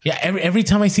for. Yeah. Every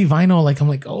time I see vinyl, like, I'm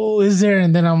like, oh, is there?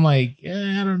 And then I'm like,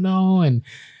 I don't know. And,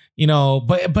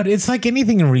 but it's like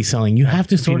anything in reselling. You have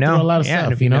to sort through a lot of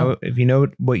stuff, if you know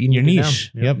what you need your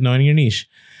niche. Know. Yep. Knowing your niche.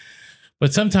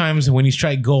 But sometimes when you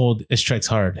strike gold, it strikes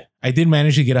hard. I did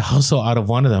manage to get a hustle out of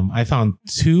one of them. I found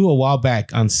two a while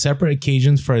back on separate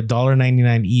occasions for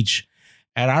 $1.99 each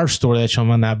at our store that shall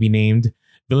not be named,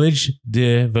 Village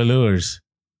de Velours,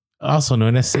 also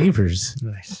known as Savers.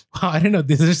 Nice. Wow, I didn't know.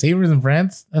 Is there Savers in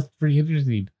France? That's pretty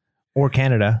interesting. Or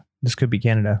Canada. This could be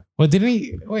Canada. Well, didn't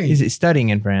he? Wait. He's studying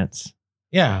in France.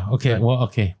 Yeah. Okay. Well,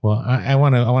 okay. Well, I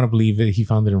want to believe that he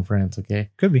found it in France.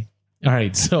 Okay. Could be. All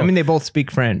right. So, they both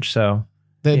speak French. So,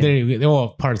 well,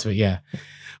 parts of it. Yeah.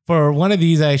 For one of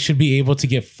these, I should be able to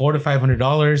get $400 to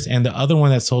 $500, and the other one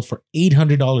that sold for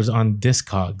 $800 on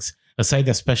Discogs, a site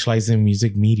that specializes in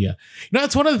music media.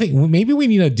 That's one of the things. Maybe we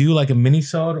need to do like a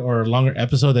mini-sode or a longer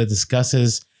episode that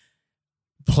discusses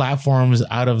platforms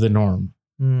out of the norm.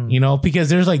 Because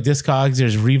there's like Discogs,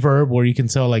 there's Reverb where you can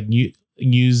sell like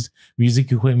used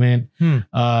music equipment.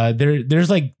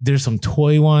 There's some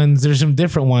toy ones. There's some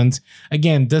different ones.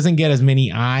 Again, doesn't get as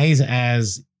many eyes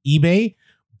as eBay,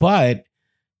 but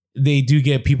they do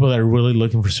get people that are really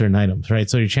looking for certain items, right?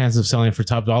 So your chances of selling for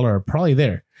top dollar are probably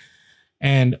there.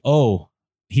 And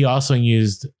he also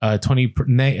used a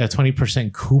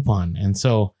 20% coupon, and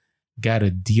so got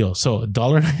a deal. So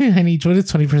 $1.99 each. What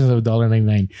is 20% of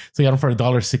 $1.99? So you got them for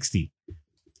 $1.60,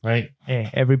 right? Hey,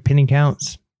 every penny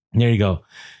counts. There you go.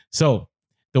 So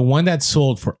the one that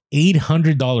sold for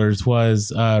 $800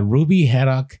 was Ruby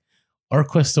Haddock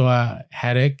Orquesta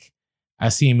Haddock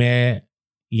Asime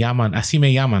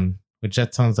Yaman, which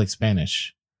that sounds like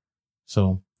Spanish.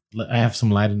 So I have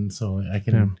some Latin, so I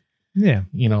can. Yeah.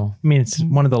 It's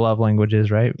one of the love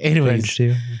languages, right? Anyways, French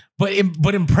too.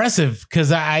 But impressive, because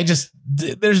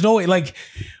there's no way, like,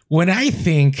 when I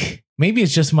think, maybe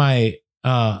it's just my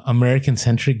American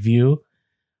centric view,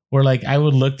 where like I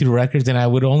would look through records and I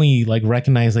would only like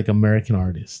recognize like American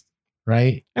artists,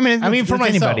 right? For myself.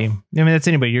 Anybody. That's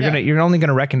anybody. You're only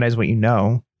gonna recognize what you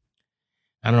know.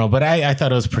 I don't know, but I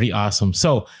thought it was pretty awesome.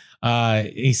 So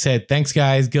he said, thanks,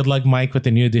 guys. Good luck, Mike, with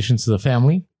the new additions to the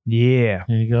family. Yeah.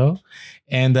 There you go.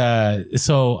 And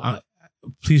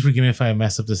please forgive me if I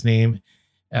mess up this name.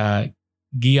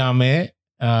 Guillaume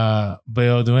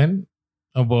Bodin,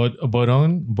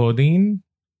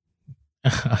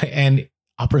 and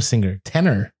opera singer,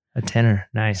 tenor. A tenor.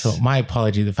 Nice. So my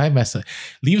apologies if I mess up.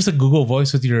 Leave us a Google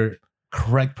voice with your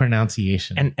correct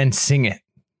pronunciation. And sing it.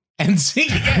 And sing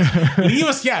it. Leave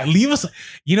us.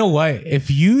 You know what?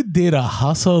 If you did a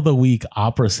Hustle of the Week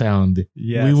opera sound,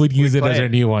 we would use it as our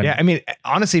new one. Yeah, I mean,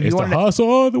 honestly, if It's you the wanted,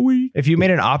 Hustle of the Week. if you made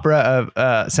an opera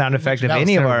of sound effect of That was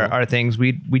any of terrible. our things,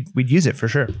 we'd use it for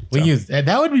sure. We use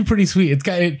that would be pretty sweet. It's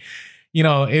got it. You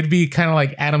know, it'd be kind of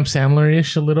like Adam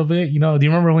Sandler-ish a little bit. You know, do you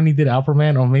remember when he did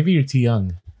Alperman? Or maybe you're too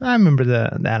young. I remember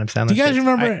the Adam Sandler. Do you guys skits.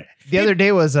 remember? The other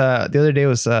day was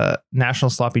National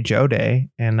Sloppy Joe Day,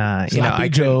 and Sloppy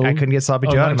Joe. I couldn't get Sloppy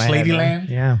Oh, Joe out of my head. Ladyland?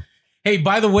 Yeah. Hey,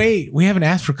 by the way, we haven't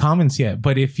asked for comments yet,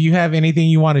 but if you have anything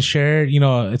you want to share, you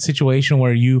know, a situation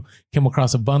where you came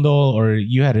across a bundle or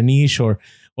you had a niche or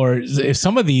if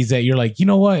some of these that you're like, you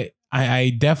know what,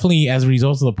 I definitely, as a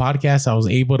result of the podcast, I was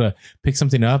able to pick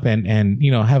something up and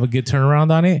you know, have a good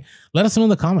turnaround on it. Let us know in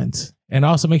the comments, and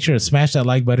also make sure to smash that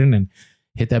like button and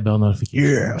hit that bell notification.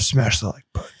 Yeah, smash the like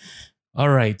button. All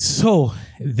right, so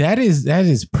that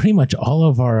is pretty much all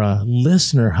of our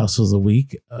listener hustles of the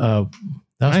week. That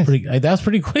was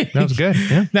pretty quick. That was good.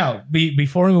 Yeah. Now,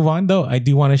 before we move on, though, I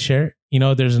do want to share. You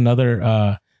know, there's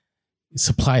another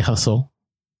supply hustle,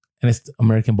 and it's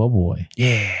American Bubble Boy.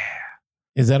 Yeah.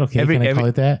 Is that okay? Can I call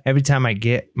it that? Every time I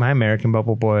get my American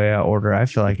Bubble Boy order, I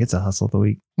feel like it's a hustle of the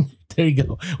week. There you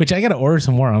go. Which I got to order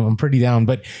some more. I'm pretty down.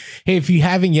 But hey, if you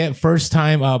haven't yet, first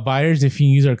time buyers, if you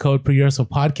use our code Pure Hustle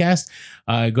Podcast,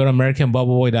 go to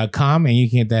AmericanBubbleBoy.com and you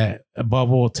can get that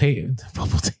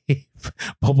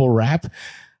bubble wrap.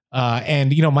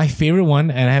 And you know, my favorite one,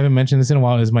 and I haven't mentioned this in a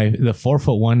while, is the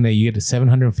 4-foot one that you get to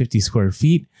 750 square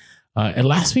feet. It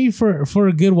lasts me for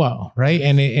a good while, right?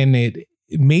 And it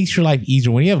makes your life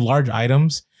easier when you have large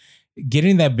items.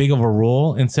 Getting that big of a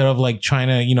roll instead of like trying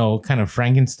to, you know, kind of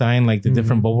Frankenstein like the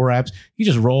different bubble wraps. You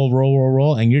just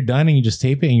roll, and you're done, and you just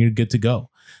tape it, and you're good to go. All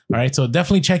right, so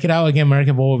definitely check it out again.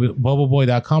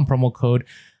 AmericanBubbleboy.com, promo code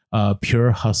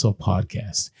Pure Hustle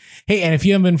Podcast. Hey, and if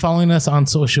you haven't been following us on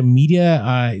social media,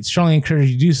 I strongly encourage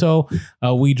you to do so.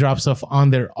 We drop stuff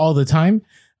on there all the time.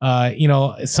 You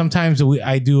know, sometimes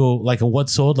I do like a what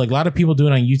sold. Like a lot of people do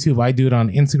it on YouTube. I do it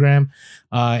on Instagram.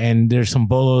 And there's some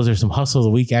bolos, there's some hustles of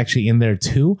the week actually in there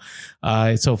too.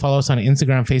 So follow us on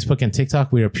Instagram, Facebook, and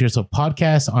TikTok. We are Pure Soap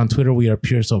Podcast. On Twitter, we are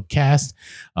Pure Soap Cast.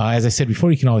 As I said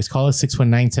before, you can always call us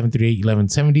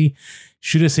 619-738-1170.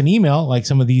 Shoot us an email like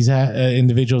some of these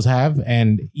individuals have.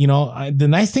 And, you know, the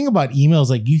nice thing about emails,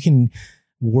 like you can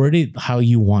word it how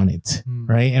you want it,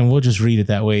 right? And we'll just read it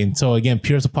that way. And so again,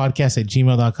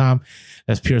 puresapodcast@gmail.com.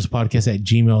 That's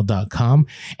puresapodcast@gmail.com.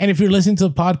 And if you're listening to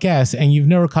the podcast and you've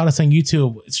never caught us on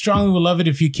YouTube, strongly would love it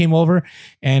if you came over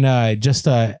and just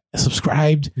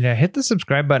subscribed. Yeah, hit the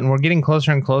subscribe button. We're getting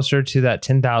closer and closer to that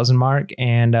 10,000 mark.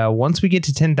 And once we get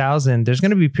to 10,000, there's going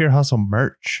to be Pure Hustle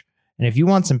merch. And if you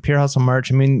want some Pure Hustle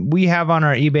merch, I mean, we have on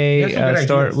our eBay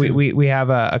store, we have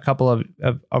a couple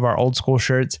of our old school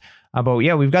shirts. But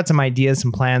yeah, we've got some ideas,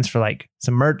 some plans for like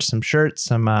some merch, some shirts,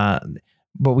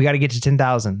 but we got to get to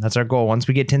 10,000. That's our goal. Once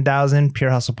we get 10,000, Pure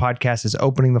Hustle Podcast is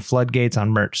opening the floodgates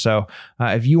on merch. So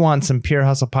if you want some Pure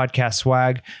Hustle Podcast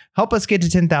swag, help us get to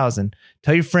 10,000.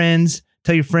 Tell your friends,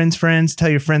 tell your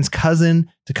friends' cousin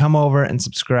to come over and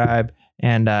subscribe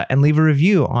and leave a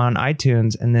review on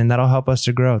iTunes. And then that'll help us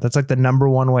to grow. That's like the number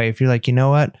one way. If you're like, you know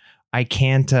what? I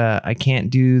can't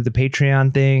do the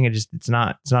Patreon thing. It's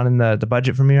not in the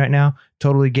budget for me right now.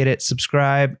 Totally get it.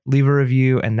 Subscribe, leave a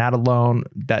review, and that alone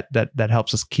that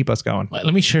helps us keep us going.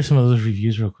 Let me share some of those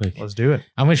reviews real quick. Let's do it.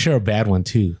 I'm gonna share a bad one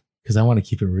too because I want to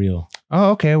keep it real.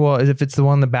 Oh, okay. Well, if it's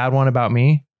the bad one about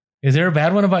me, is there a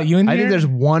bad one about you in here? I think there's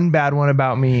one bad one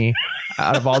about me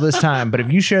out of all this time. But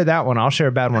if you share that one, I'll share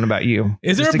a bad one about you.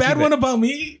 Is there a bad one about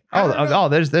me? Oh,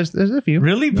 there's a few.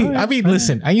 Really? Oh, yeah. I mean,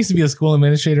 listen, I used to be a school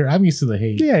administrator. I'm used to the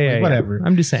hate. Yeah. Whatever.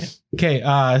 I'm just saying. Okay.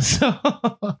 So,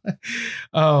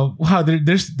 wow,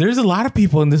 there's a lot of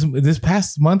people in this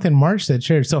past month in March that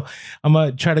shared. So I'm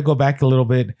gonna try to go back a little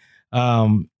bit.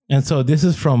 And so this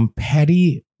is from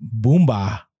Patty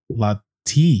Boomba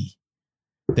Lati,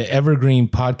 the Evergreen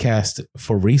podcast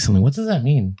for recently. What does that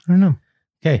mean? I don't know.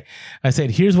 Okay. I said,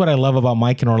 here's what I love about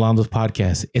Mike and Orlando's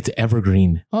podcast. It's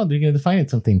evergreen. Oh, they're going to define it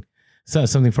something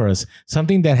for us.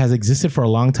 Something that has existed for a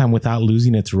long time without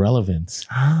losing its relevance.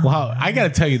 Wow. I got to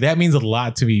tell you, that means a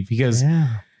lot to me because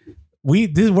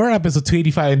we're episode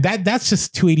 285, and that's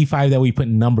just 285 that we put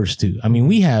numbers to. I mean,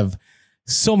 we have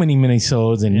so many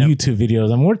minisodes and YouTube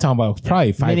videos. I mean, we're talking about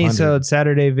probably 500. Minisode,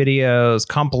 Saturday videos,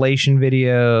 compilation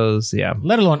videos. Yeah.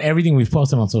 Let alone everything we've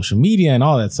posted on social media and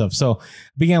all that stuff. So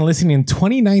began listening in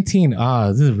 2019.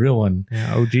 This is a real one.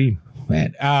 Yeah, OG.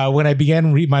 Man, when I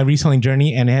began my reselling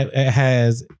journey, and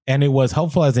it was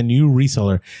helpful as a new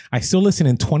reseller. I still listen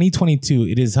in 2022.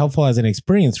 It is helpful as an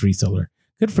experienced reseller.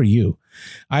 Good for you.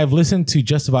 I have listened to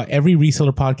just about every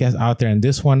reseller podcast out there, and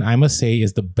this one I must say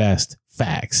is the best.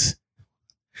 Facts.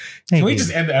 Can we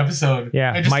just end the episode?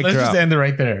 Yeah, let's just end it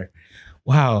right there.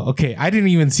 Wow. Okay. I didn't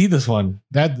even see this one.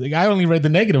 I only read the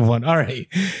negative one. All right.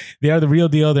 They are the real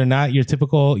deal. They're not your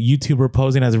typical YouTuber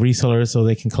posing as a reseller so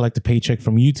they can collect a paycheck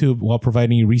from YouTube while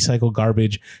providing you recycled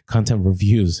garbage content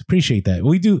reviews. Appreciate that.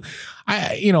 We do.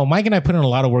 Mike and I put in a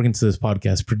lot of work into this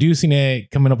podcast, producing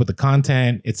it, coming up with the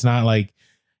content. It's not like,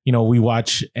 we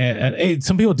watch,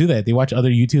 some people do that. They watch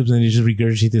other YouTubes and they just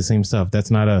regurgitate the same stuff.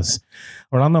 That's not us.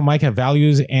 Orlando and Mike have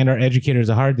values and are educators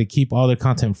at heart. They keep all their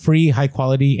content free, high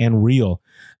quality, and real.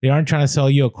 They aren't trying to sell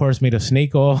you a course made of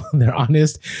snake oil. They're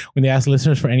honest when they ask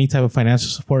listeners for any type of financial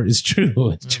support. It's true.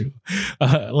 It's true.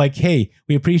 Hey,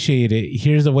 we appreciate it.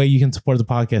 Here's the way you can support the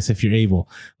podcast if you're able.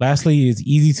 Lastly, it's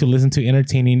easy to listen to,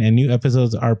 entertaining, and new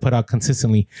episodes are put out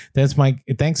consistently. Thanks,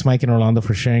 Mike and Orlando,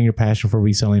 for sharing your passion for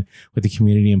reselling with the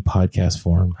community in podcast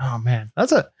form. Oh man,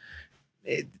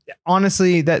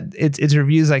 honestly, that it's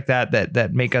reviews like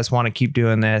that make us want to keep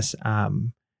doing this.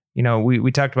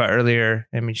 We talked about earlier.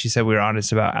 I mean, she said we were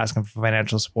honest about asking for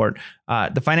financial support.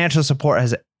 The financial support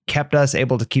has kept us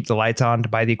able to keep the lights on, to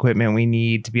buy the equipment we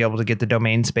need, to be able to get the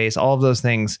domain space, all of those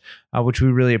things, which we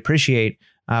really appreciate.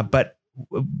 But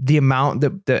the amount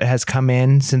that has come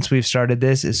in since we've started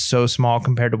this is so small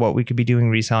compared to what we could be doing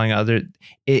reselling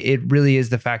it really is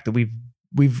the fact that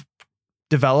we've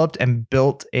developed and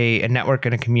built a network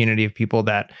and a community of people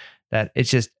that it's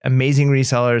just amazing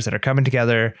resellers that are coming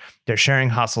together. They're sharing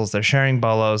hustles. They're sharing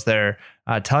bolos. They're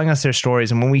telling us their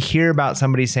stories. And when we hear about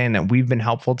somebody saying that we've been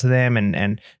helpful to them,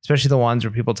 and especially the ones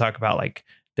where people talk about like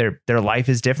their life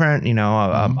is different,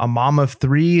 a mom of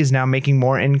 3 is now making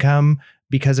more income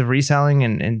because of reselling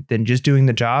and than just doing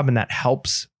the job. And that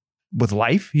helps with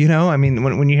life, I mean,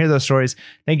 when you hear those stories,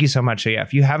 thank you so much. So yeah,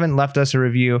 if you haven't left us a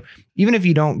review, even if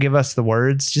you don't give us the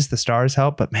words, just the stars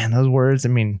help. But man, those words, I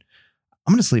mean,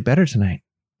 I'm going to sleep better tonight.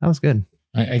 That was good.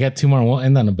 I got 2 more and we'll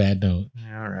end on a bad note.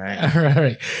 All right. All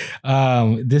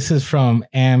right. This is from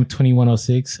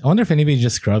AM2106. I wonder if anybody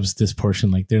just scrubs this portion.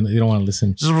 Like they don't want to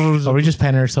listen. Or we just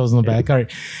patting ourselves on the back. All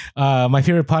right. My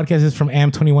favorite podcast is from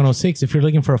AM2106. If you're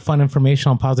looking for a fun,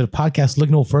 informational, and positive podcast, look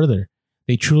no further.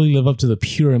 They truly live up to the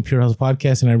Pure and Pure Health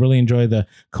podcast, and I really enjoy the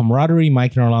camaraderie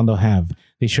Mike and Orlando have.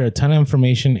 They share a ton of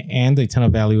information and a ton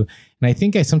of value. And I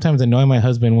think I sometimes annoy my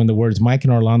husband when the words Mike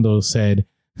and Orlando said.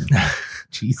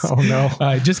 Jeez. Oh, no.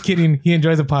 Just kidding. He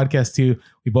enjoys the podcast, too.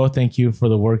 We both thank you for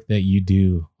the work that you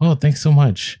do. Oh, thanks so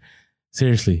much.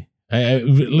 Seriously.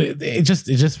 It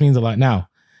just means a lot. Now,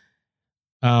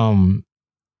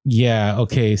 yeah,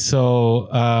 okay. So,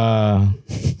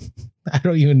 I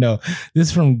don't even know. This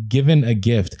is from Given a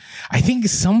Gift. I think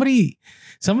somebody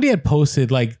had posted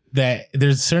like that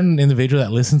there's a certain individual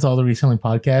that listens to all the reselling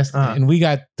podcasts, and we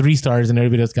got 3 stars and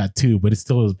everybody else got 2, but it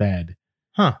still was bad.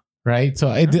 Huh. Right? So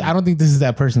I don't think this is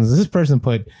that person. This person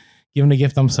put, Given a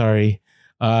Gift, I'm sorry.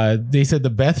 They said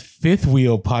the best fifth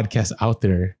wheel podcast out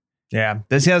there. Yeah.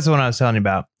 That's the one I was telling you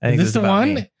about. I think is this the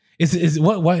one? Me. Is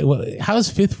what how is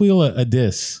fifth wheel a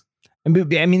diss? I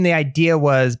mean, the idea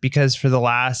was because for the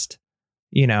last,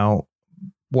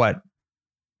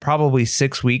 probably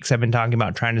 6 weeks, I've been talking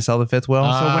about trying to sell the fifth wheel.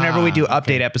 So whenever we do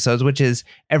update episodes, which is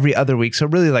every other week, so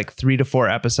really like 3 to 4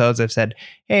 episodes, I've said,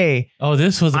 hey,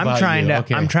 this was I'm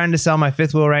trying to sell my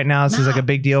fifth wheel right now. This is like a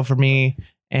big deal for me.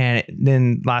 And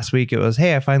then last week it was,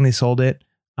 hey, I finally sold it.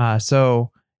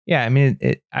 So yeah, I mean,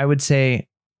 I would say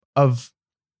of,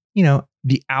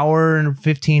 the hour and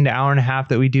 15 to hour and a half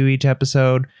that we do each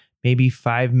episode, maybe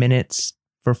 5 minutes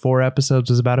for 4 episodes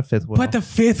was about a fifth wheel. But the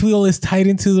fifth wheel is tied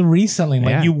into the reselling.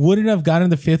 Like you wouldn't have gotten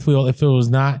the fifth wheel if it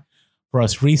was not for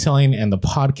us reselling and the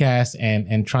podcast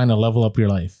and trying to level up your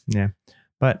life. Yeah.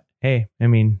 But hey, I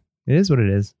mean, it is what it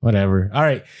is. Whatever. All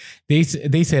right. They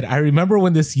said, I remember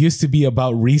when this used to be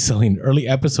about reselling. Early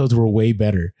episodes were way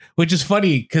better, which is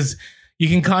funny because you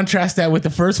can contrast that with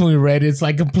the first one we read. It's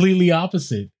like completely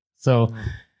opposite. So, all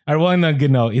right, well, on a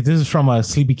good note, this is from a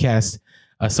Sleepycast.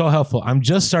 So helpful. I'm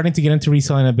just starting to get into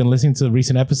reselling. I've been listening to the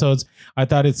recent episodes. I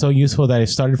thought it's so useful that I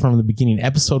started from the beginning,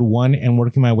 episode 1, and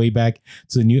working my way back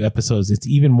to the new episodes. It's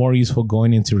even more useful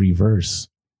going into reverse.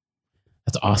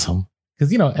 That's awesome.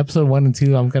 Because, episode 1 and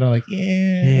 2, I'm kind of like,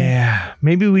 yeah.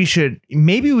 Maybe we should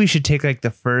take like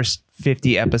the first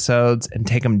 50 episodes and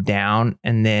take them down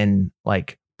and then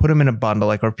like put them in a bundle.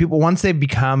 Like, or people, once they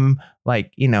become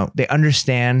like, they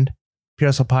understand Pure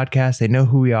Hustle Podcast, they know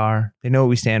who we are, they know what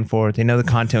we stand for, they know the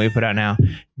content we put out now.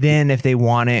 Then if they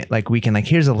want it, like we can like,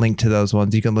 here's a link to those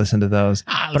ones. You can listen to those.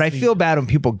 But I feel bad when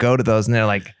people go to those and they're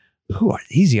like, who are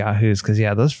these yahoos? Because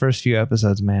those first few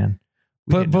episodes, man.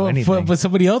 But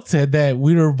somebody else said that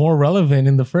we were more relevant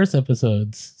in the first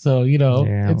episodes. So,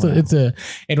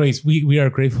 anyways, we are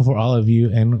grateful for all of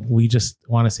you. And we just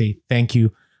want to say thank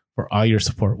you for all your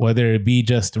support, whether it be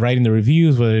just writing the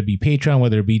reviews, whether it be Patreon,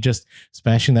 whether it be just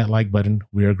smashing that like button.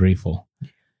 We are grateful.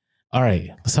 All right.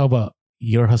 Let's talk about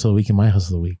your hustle of the week and my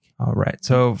hustle of the week. All right.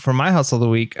 So for my hustle of the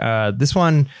week, this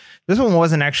one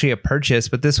wasn't actually a purchase,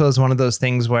 but this was one of those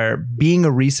things where being a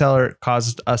reseller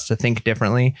caused us to think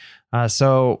differently.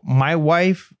 So my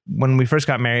wife, when we first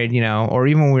got married, or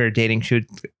even when we were dating, she would,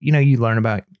 you learn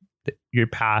about your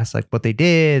past, like what they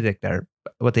did, like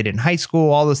what they did in high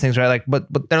school, all those things, right? Like,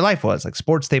 but their life was like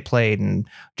sports they played and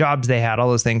jobs they had, all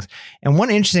those things. And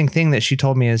one interesting thing that she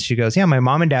told me is she goes, yeah, my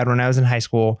mom and dad, when I was in high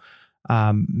school,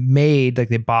 made like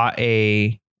they bought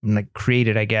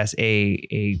created, I guess,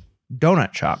 a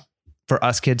donut shop for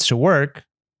us kids to work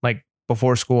like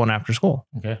before school and after school.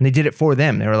 Okay. And they did it for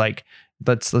them. They were like,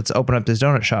 let's open up this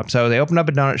donut shop. So they opened up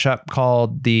a donut shop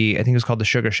called I think it was called the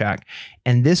Sugar Shack.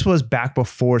 And this was back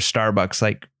before Starbucks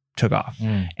like took off.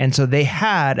 And so they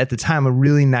had at the time a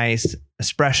really nice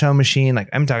espresso machine. Like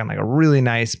I'm talking like a really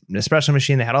nice espresso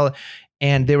machine. They had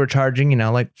and they were charging,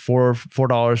 like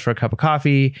 $4 for a cup of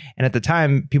coffee. And at the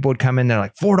time people would come in, they're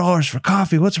like $4 for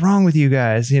coffee. What's wrong with you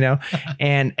guys?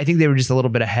 And I think they were just a little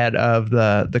bit ahead of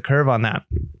the curve on that.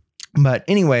 But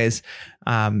anyways,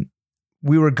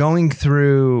 we were going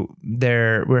through we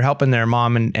were helping their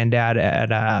mom and dad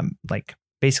at like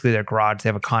basically their garage. They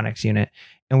have a Connex unit.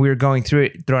 And we were going through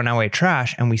it, throwing away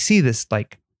trash. And we see this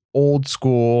like old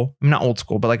school, not old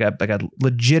school, but like a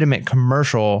legitimate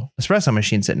commercial espresso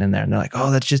machine sitting in there. And they're like,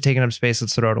 oh, that's just taking up space.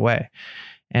 Let's throw it away.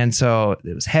 And so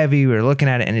it was heavy. We were looking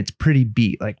at it and it's pretty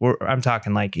beat. Like I'm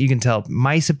talking like, you can tell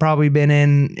mice have probably been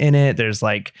in it. There's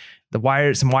like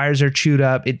some wires are chewed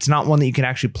up. It's not one that you can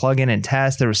actually plug in and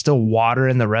test. There was still water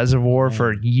in the reservoir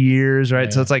for years. Right. Yeah.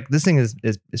 So it's like, this thing is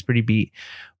pretty beat,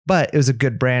 but it was a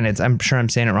good brand. I'm sure I'm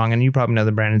saying it wrong. And you probably know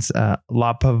the brand. It's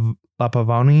La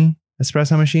Pavoni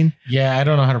espresso machine. Yeah. I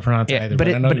don't know how to pronounce it either, but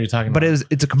I know what you're talking about. But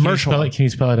it's a commercial. Can you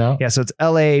spell it out? Yeah. So it's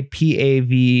LA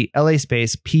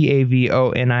space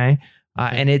PAVONI.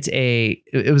 And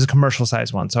it was a commercial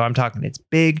size one. So I'm talking, it's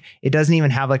big. It doesn't even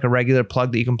have like a regular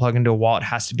plug that you can plug into a wall. It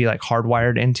has to be like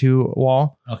hardwired into a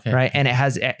wall. Okay. Right. And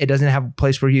it doesn't have a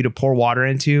place for you to pour water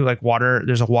into, like water.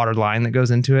 There's a water line that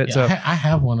goes into it. Yeah, so I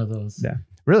have one of those. Yeah.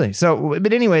 Really? So,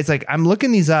 but anyways, like I'm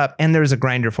looking these up and there's a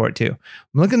grinder for it too.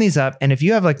 I'm looking these up. And if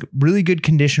you have like really good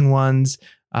condition ones,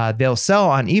 they'll sell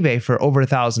on eBay for over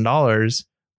 $1,000,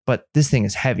 but this thing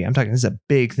is heavy. I'm talking, this is a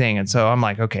big thing. And so I'm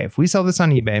like, okay, if we sell this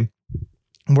on eBay,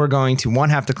 we're going to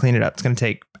have to clean it up. It's going to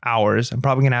take hours. I'm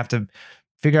probably going to have to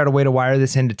figure out a way to wire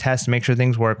this in to test and make sure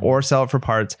things work or sell it for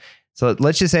parts. So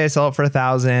let's just say I sell it for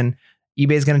 $1,000.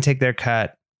 eBay is going to take their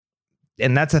cut.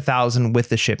 And that's $1,000 with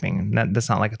the shipping. That's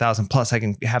not like $1,000 plus I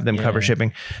can have them cover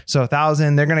shipping. So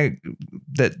 $1,000, they're going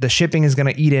to, the shipping is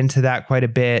going to eat into that quite a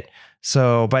bit.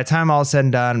 So by the time all is said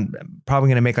and done, I'm probably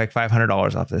going to make like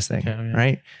 $500 off this thing. Okay,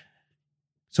 right.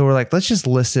 So we're like, let's just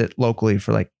list it locally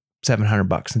for like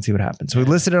 $700 and see what happens. So we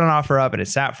listed it on OfferUp and it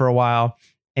sat for a while.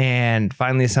 And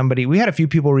finally we had a few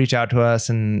people reach out to us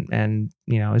and,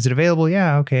 is it available?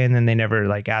 Yeah. Okay. And then they never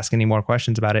like ask any more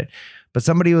questions about it. But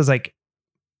somebody was like,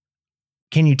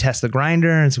 can you test the grinder?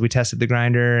 And so we tested the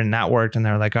grinder and that worked. And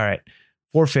they're like, all right,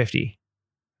 $450.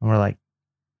 And we're like,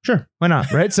 sure, why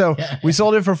not? Right. So we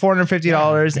sold it for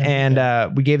 $450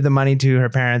 and we gave the money to her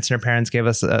parents and her parents gave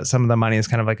us some of the money as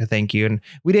kind of like a thank you. And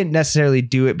we didn't necessarily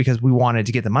do it because we wanted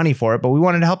to get the money for it, but we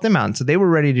wanted to help them out. And so they were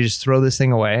ready to just throw this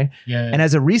thing away. Yeah. And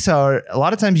as a reseller, a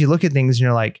lot of times you look at things and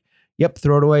you're like, yep,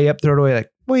 throw it away. Yep, throw it away.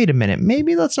 Like, wait a minute,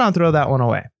 maybe let's not throw that one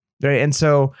away. Right. And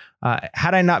so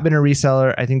had I not been a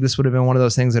reseller, I think this would have been one of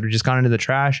those things that have just gone into the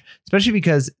trash, especially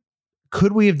because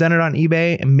could we have done it on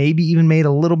eBay and maybe even made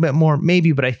a little bit more?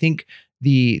 Maybe. But I think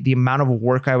the amount of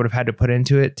work I would have had to put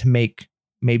into it to make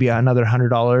maybe another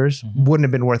 $100 wouldn't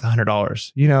have been worth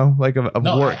 $100, like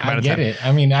of work. I get it.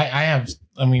 I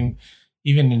mean,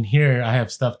 even in here, I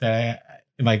have stuff that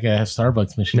I have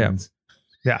Starbucks machines.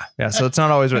 Yeah. So it's not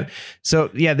always what. So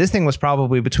yeah, this thing was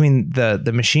probably between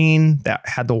the machine that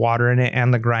had the water in it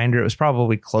and the grinder. It was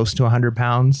probably close to 100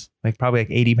 pounds, like probably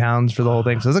like 80 pounds for the whole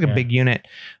thing. So it's like a big unit.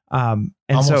 And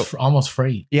almost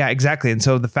freight. Yeah, exactly. And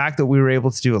so the fact that we were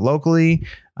able to do it locally,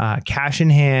 cash in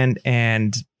hand,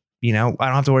 and I don't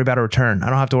have to worry about a return. I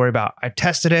don't have to worry about. I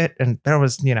tested it, and there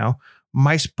was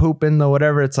mice poop in the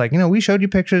whatever. It's like we showed you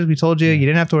pictures, we told you, you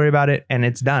didn't have to worry about it, and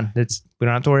it's done. We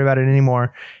don't have to worry about it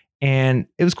anymore. And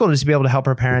it was cool just to be able to help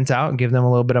our parents out and give them a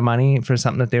little bit of money for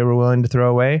something that they were willing to throw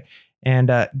away.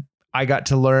 And I got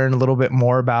to learn a little bit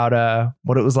more about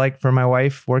what it was like for my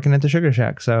wife working at the Sugar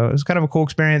Shack. So it was kind of a cool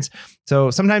experience. So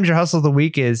sometimes your hustle of the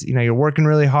week is, you're working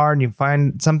really hard and you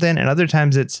find something, and other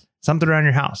times it's something around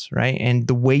your house, right? And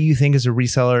the way you think as a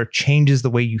reseller changes the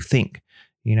way you think.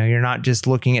 You're not just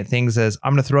looking at things as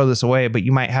I'm going to throw this away, but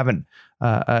you might have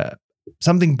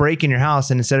something break in your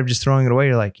house, and instead of just throwing it away,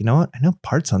 you're like, you know what? I know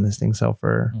parts on this thing sell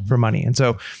for money. And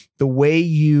so the way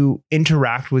you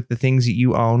interact with the things that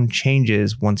you own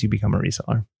changes once you become a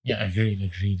reseller. Yeah,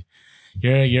 agreed.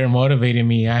 You're motivating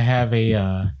me. I have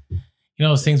a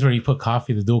those things where you put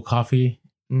coffee, the dual coffee.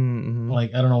 Mm-hmm.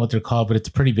 Like I don't know what they're called, but it's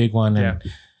a pretty big one. And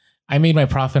I made my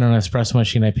profit on an espresso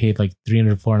machine. I paid like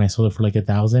 $300 for, and I sold it for like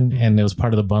 $1,000, and it was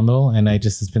part of the bundle. And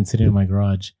it's been sitting in my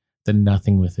garage. Done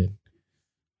nothing with it.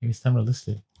 Maybe it's time to list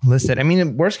it. I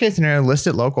mean, worst case scenario, list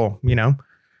it local, Yeah,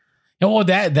 well,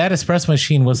 that espresso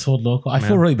machine was sold local. I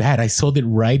feel really bad. I sold it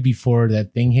right before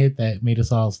that thing hit that made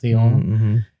us all stay home.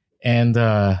 Mm-hmm. And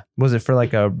was it for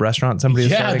like a restaurant? Somebody?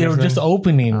 Yeah, they were just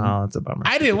opening. Oh, it's a bummer.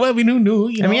 I didn't. Well, we knew.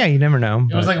 I mean, yeah, you never know.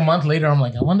 It was like a month later. I'm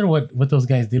like, I wonder what those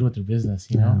guys did with their business.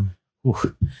 Ooh.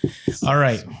 All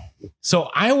right. So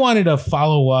I wanted to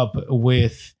follow up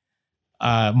with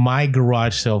my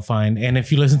garage sale find. And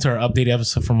if you listen to our update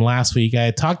episode from last week, I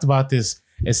had talked about this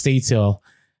estate sale.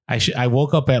 I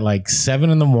woke up at like 7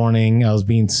 a.m. I was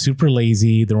being super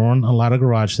lazy. There weren't a lot of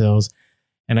garage sales,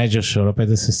 and I just showed up at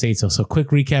this estate sale. So quick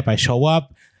recap, I show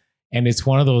up, and it's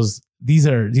one of those, these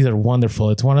are wonderful.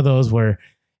 It's one of those where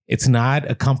it's not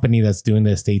a company that's doing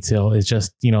the estate sale. It's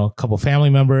just, a couple family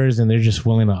members, and they're just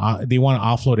willing to, they want to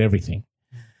offload everything.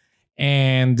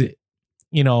 And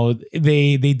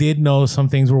they did know some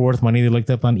things were worth money. They looked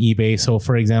up on eBay. So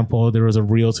for example, there was a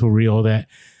reel to reel that,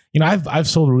 I've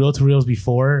sold reel to reels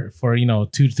before for,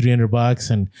 $200 to $300.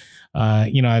 And,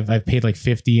 I've paid like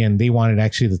 50, and they wanted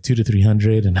actually the 200 to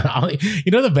 300. And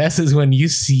the best is when you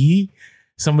see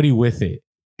somebody with it,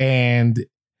 and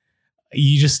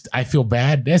I feel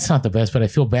bad. That's not the best, but I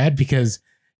feel bad because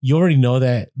you already know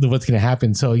that what's going to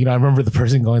happen. So, I remember the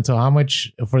person going, so how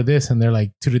much for this? And they're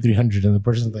like 200 to 300. And the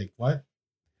person's like, what?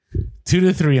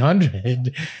 200 to 300.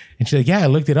 And she's like, yeah, I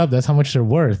looked it up. That's how much they're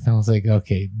worth. And I was like,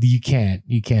 okay, you can't,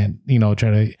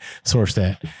 try to source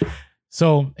that.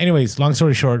 So anyways, long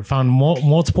story short, found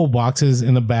multiple boxes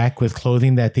in the back with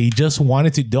clothing that they just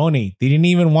wanted to donate. They didn't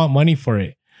even want money for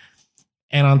it.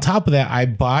 And on top of that, I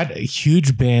bought a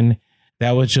huge bin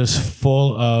that was just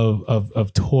full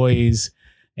of toys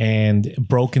and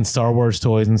broken Star Wars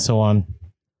toys and so on.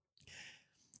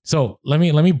 So let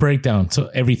me break down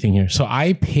everything here. So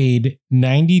I paid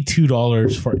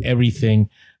 $92 for everything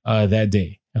that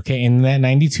day. Okay, and that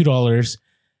 $92,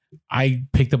 I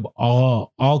picked up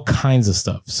all kinds of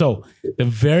stuff. So the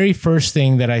very first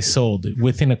thing that I sold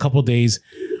within a couple days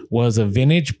was a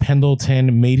vintage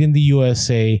Pendleton made in the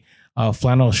USA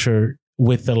flannel shirt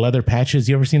with the leather patches.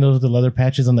 You ever seen those with the leather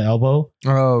patches on the elbow?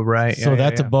 Oh, right. So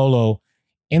that's a bolo.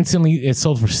 Instantly, it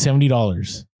sold for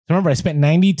 $70. Remember, I spent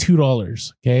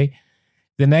 $92. Okay.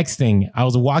 The next thing, I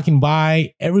was walking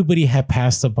by. Everybody had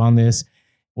passed up on this.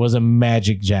 Was a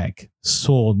Magic Jack.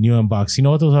 Sold, new unboxed. You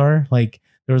know what those are? Like,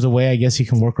 there was a way, I guess, you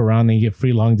can work around and you get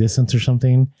free long distance or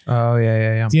something. Oh,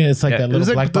 yeah. Yeah, it's like that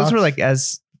little black box. Those were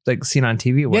like seen on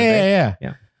TV.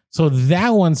 Yeah. So that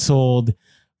one sold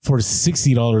for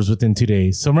 $60 within 2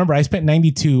 days. So remember, I spent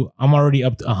 $92. I'm already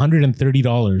up to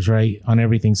 $130, right, on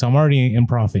everything. So I'm already in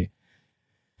profit.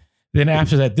 Then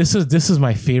after that, this is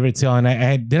my favorite sale. And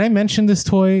I did I mention this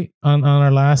toy on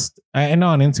our last? I know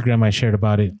on Instagram I shared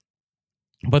about it.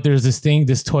 But there's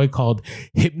this toy called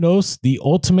Hypnos, the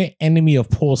ultimate enemy of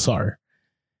Pulsar.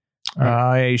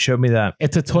 Yeah, you showed me that.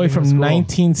 It's a toy from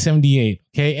 1978.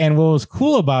 Okay, and what was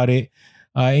cool about it,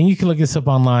 and you can look this up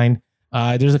online.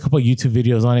 There's a couple of YouTube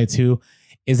videos on it too.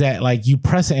 Is that like you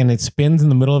press it and it spins in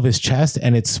the middle of his chest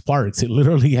and it sparks. It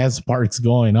literally has sparks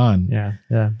going on.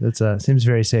 Yeah. That's seems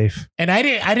very safe. And I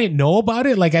didn't know about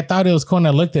it. Like I thought it was cool and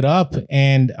I looked it up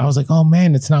and I was like, oh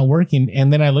man, it's not working.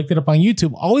 And then I looked it up on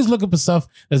YouTube. Always look up stuff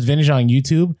that's vintage on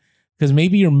YouTube because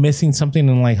maybe you're missing something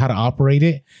in like how to operate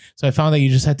it. So I found that you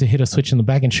just had to hit a switch in the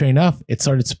back, and sure enough, it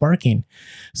started sparking.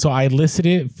 So I listed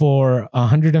it for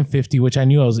 150, which I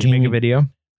knew I was. Did you make a video?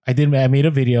 I did. I made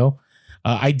a video.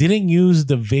 I didn't use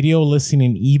the video listing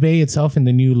in eBay itself in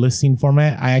the new listing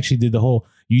format. I actually did the whole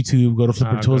YouTube, go to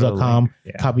flippertools.com,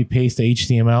 copy paste the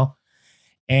HTML,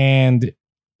 and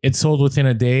it sold within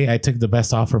a day. I took the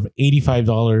best offer of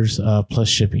 $85 plus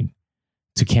shipping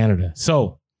to Canada.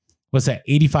 So what's that?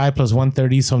 85 plus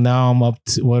 130. So now I'm up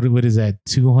to what is that?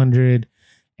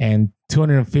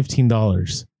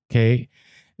 $215. Okay.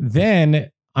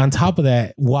 Then on top of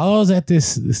that, while I was at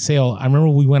this sale, I remember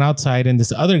we went outside and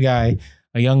this other guy,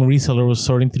 a young reseller, was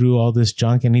sorting through all this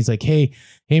junk, and he's like, hey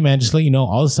man, just let you know,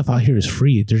 all this stuff out here is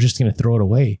free. They're just going to throw it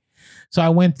away. So I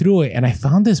went through it and I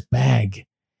found this bag.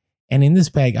 And in this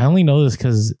bag, I only know this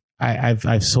because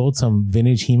I've sold some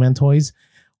vintage He-Man toys.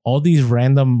 All these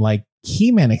random like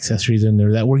He-Man accessories in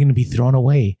there that were going to be thrown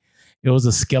away. It was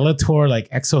a Skeletor like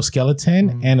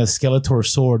exoskeleton and a Skeletor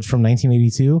sword from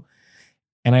 1982.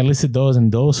 And I listed those, and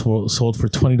those sold for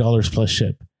 $20 plus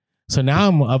ship. So now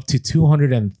I'm up to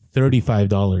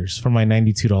 $235 for my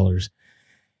 $92.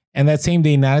 And that same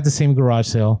day, not at the same garage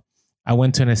sale, I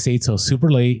went to an estate sale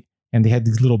super late, and they had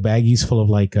these little baggies full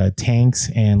of like tanks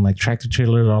and like tractor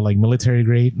trailers, all like military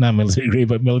grade, not military grade,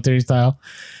 but military style.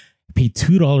 I paid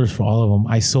 $2 for all of them.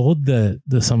 I sold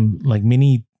some like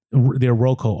mini, they're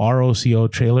ROCO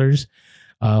trailers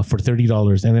for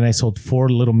 $30. And then I sold 4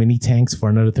 little mini tanks for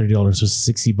another $30. So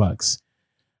 $60.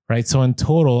 Right. So in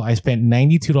total, I spent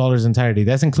 $92 entirety.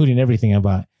 That's including everything I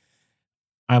bought.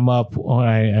 I'm up.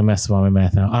 I messed up on my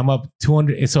math now. I'm up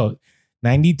 200. So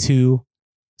 92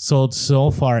 sold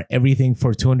so far, everything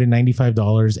for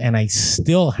 $295. And I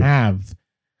still have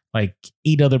like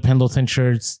 8 other Pendleton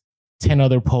shirts, 10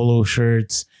 other Polo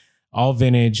shirts, all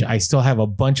vintage. I still have a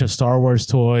bunch of Star Wars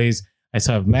toys. I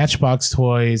still have Matchbox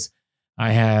toys.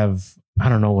 I have, I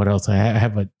don't know what else. I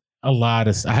have a lot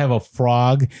of, I have a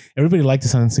frog. Everybody liked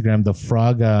this on Instagram, the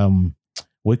frog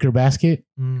wicker basket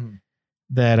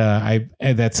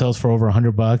that sells for over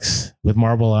 $100 with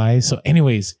marble eyes. So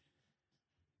anyways,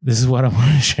 this is what I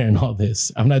want to share in all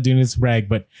this. I'm not doing this to brag,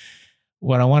 but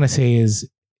what I want to say is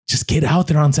just get out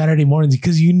there on Saturday mornings,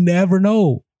 because you never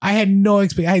know. I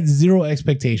had zero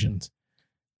expectations.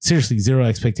 Seriously, zero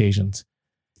expectations.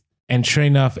 And sure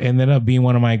enough, it ended up being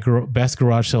one of my best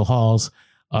garage sale hauls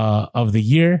of the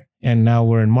year. And now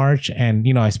we're in March, and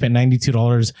I spent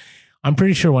 $92. I'm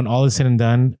pretty sure when all is said and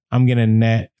done, I'm gonna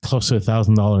net close to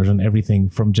 $1,000 on everything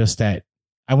from just that.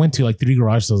 I went to like 3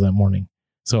 garage sales that morning.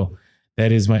 So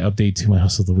that is my update to my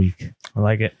hustle of the week. I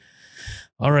like it.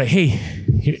 All right. Hey,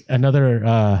 here, another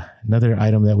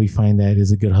item that we find that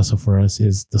is a good hustle for us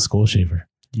is the Skull Shaver.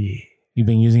 Yeah. You've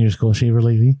been using your Skull Shaver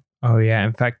lately? Oh yeah.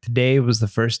 In fact, today was the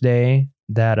first day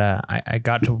that I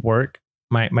got to work.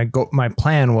 My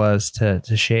plan was to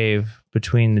shave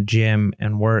between the gym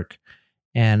and work,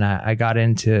 and I got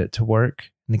into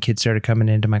work, and the kids started coming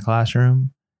into my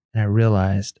classroom, and I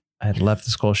realized I had left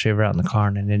the Skull Shaver out in the car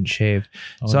and I didn't shave.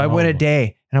 So I went a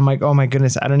day, and I'm like, oh my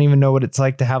goodness, I don't even know what it's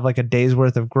like to have like a day's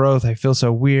worth of growth. I feel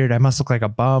so weird. I must look like a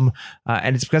bum.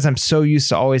 And it's because I'm so used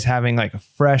to always having like a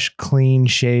fresh, clean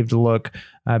shaved look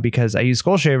because I use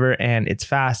Skull Shaver, and it's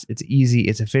fast, it's easy,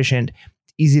 it's efficient,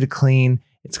 it's easy to clean.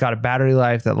 It's got a battery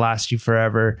life that lasts you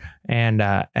forever. And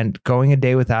going a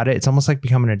day without it, it's almost like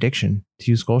becoming an addiction to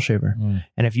use Skull Shaver.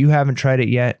 And if you haven't tried it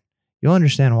yet, you'll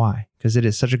understand why, because it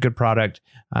is such a good product.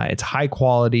 It's high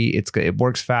quality. It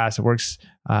works fast. It works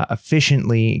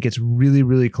efficiently. It gets really,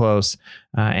 really close,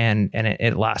 and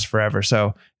it lasts forever.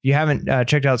 So if you haven't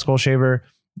checked out Skull Shaver,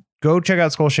 go check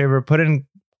out Skull Shaver. Put in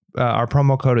our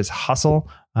promo code is HUSTLE,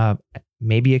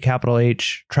 maybe a capital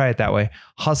H. Try it that way,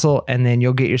 HUSTLE, and then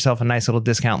you'll get yourself a nice little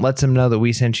discount. Let them know that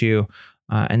we sent you,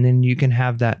 and then you can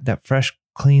have that fresh,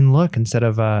 clean look instead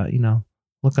of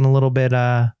looking a little bit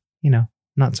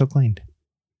not so cleaned.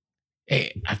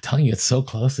 Hey, I'm telling you, it's so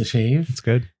close to shave. It's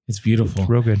good. It's beautiful. It's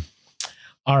real good.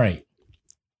 All right.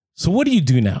 So what do you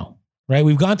do now? Right?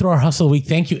 We've gone through our hustle week.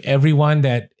 Thank you, everyone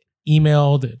that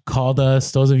emailed, called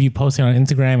us. Those of you posting on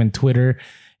Instagram and Twitter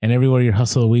and everywhere your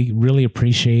hustle week. Really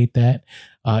appreciate that.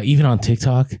 Even on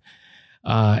TikTok.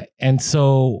 And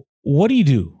so what do you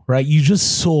do? Right? You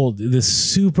just sold this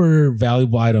super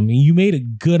valuable item and you made a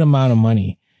good amount of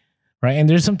money. Right. And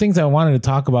there's some things I wanted to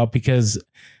talk about because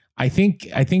I think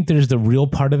there's the real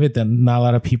part of it that not a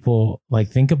lot of people like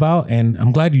think about. And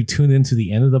I'm glad you tuned into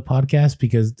the end of the podcast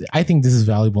because I think this is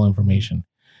valuable information.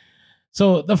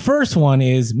 So the first one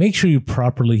is make sure you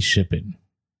properly ship it.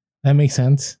 That makes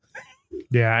sense.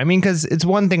 Yeah. I mean, because it's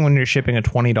one thing when you're shipping a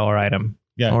 $20 item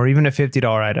or even a $50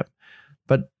 item.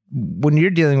 But when you're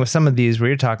dealing with some of these where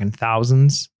you're talking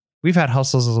thousands, we've had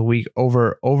hustles of the week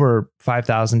over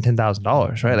 $5,000,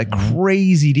 $10,000, right? Like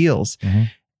crazy deals.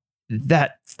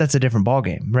 That's a different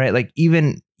ballgame, right? Like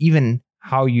even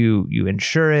how you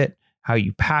insure it, how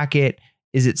you pack it.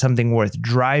 Is it something worth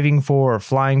driving for or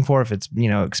flying for if it's,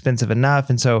 expensive enough?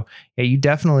 And so you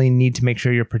definitely need to make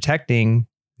sure you're protecting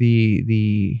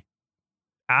the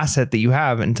asset that you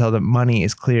have until the money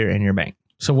is clear in your bank.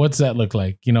 So what's that look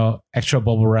like? Extra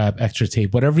bubble wrap, extra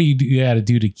tape, whatever you got to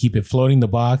do to keep it floating the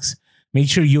box. Make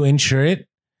sure you insure it,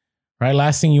 right?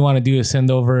 Last thing you want to do is send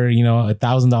over,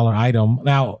 $1,000 item.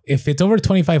 Now, if it's over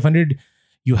 $2,500,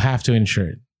 you have to insure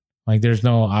it. Like there's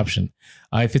no option.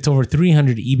 If it's over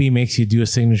 300, eBay makes you do a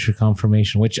signature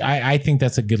confirmation, which I think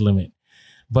that's a good limit.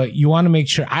 But you want to make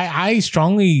sure. I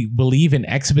strongly believe in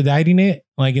expediting it,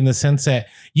 like in the sense that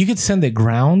you could send it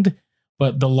ground,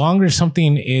 but the longer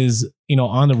something is,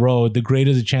 on the road, the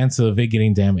greater the chance of it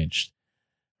getting damaged,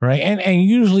 right? And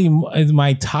usually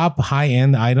my top high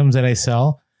end items that I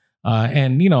sell,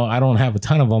 and I don't have a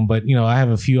ton of them, but I have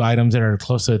a few items that are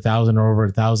close to 1,000 or over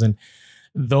 1,000.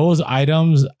 Those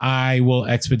items, I will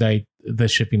expedite the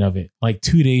shipping of it, like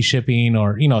 2-day shipping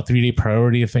or, 3-day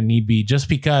priority if it need be, just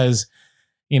because,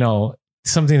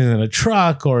 something is in a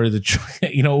truck or the truck,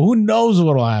 who knows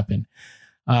what will happen.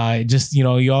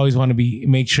 You always want to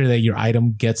make sure that your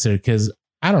item gets there. Cause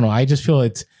I don't know. I just feel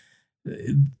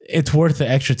it's worth the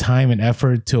extra time and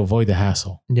effort to avoid the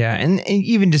hassle. Yeah. And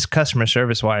even just customer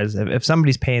service wise, if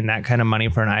somebody's paying that kind of money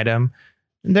for an item,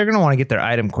 they're going to want to get their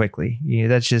item quickly.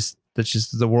 That's just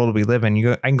the world we live in.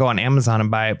 I can go on Amazon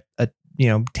and buy a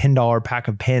 $10 pack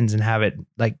of pens and have it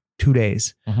like 2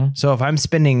 days. So if I'm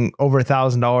spending over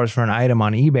 $1,000 for an item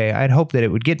on eBay, I'd hope that it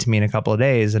would get to me in a couple of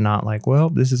days and not like, well,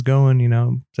 this is going,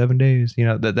 7 days.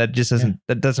 That just doesn't,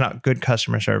 that's not good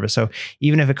customer service. So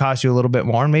even if it costs you a little bit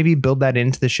more, maybe build that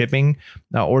into the shipping,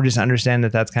 or just understand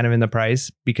that that's kind of in the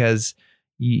price, because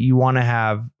you want to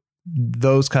have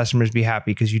those customers be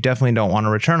happy, because you definitely don't want to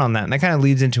return on that. And that kind of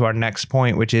leads into our next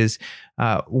point, which is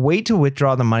wait to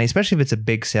withdraw the money, especially if it's a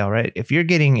big sale, right? If you're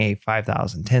getting a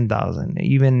 $5,000, $10,000,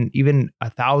 even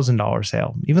 $1,000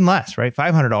 sale, even less, right?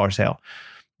 $500 sale,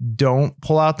 don't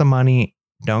pull out the money.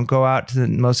 Don't go out to the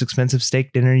most expensive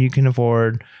steak dinner you can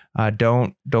afford.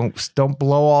 Don't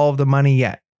blow all of the money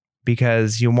yet,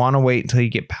 because you want to wait until you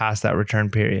get past that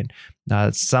return period.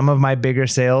 Some of my bigger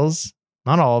sales,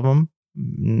 not all of them,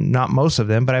 not most of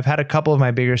them, but I've had a couple of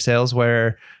my bigger sales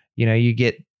where, you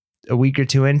get a week or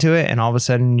two into it and all of a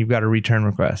sudden you've got a return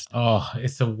request. Oh,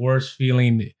 it's the worst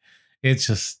feeling. It's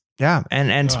just, yeah.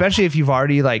 And especially if you've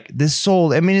already this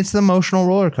sold, it's the emotional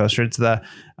roller coaster. It's the,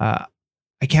 I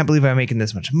can't believe I'm making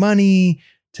this much money,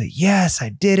 to, yes, I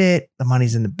did it. The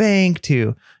money's in the bank,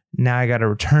 to now I got to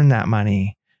return that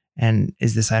money. And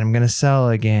is this item going to sell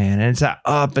again? And it's that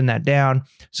up and that down.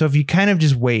 So if you kind of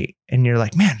just wait and you're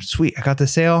like, man, sweet, I got the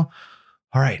sale.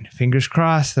 All right, fingers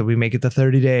crossed that we make it the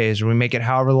 30 days or we make it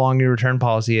however long your return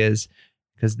policy is.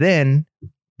 Because then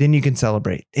you can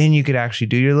celebrate. Then you could actually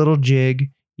do your little jig.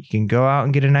 You can go out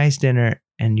and get a nice dinner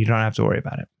and you don't have to worry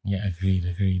about it. Yeah,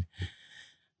 agreed.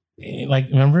 Like,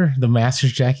 remember the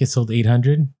Masters jacket sold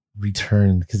 800?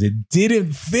 Returned because it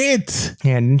didn't fit.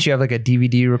 Yeah, didn't you have like a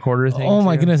DVD recorder thing? Oh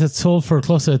my goodness, it sold for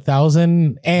close to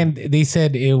 1,000, and they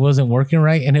said it wasn't working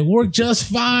right, and it worked just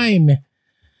fine.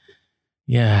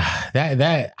 Yeah,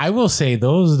 that I will say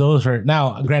those are,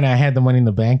 now granted I had the money in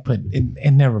the bank, but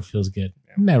it never feels good.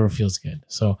 It never feels good.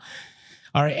 So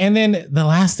all right, and then the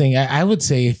last thing I would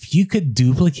say, if you could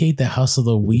duplicate the hustle of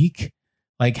the week,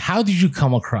 like how did you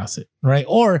come across it, right?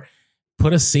 Or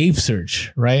put a safe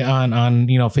search, right, on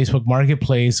Facebook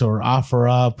Marketplace or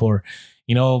OfferUp, or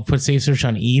put safe search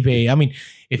on eBay.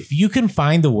 If you can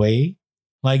find a way,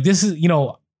 like this is,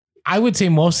 I would say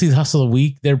most of these hustle of the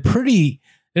week, they're pretty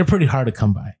hard to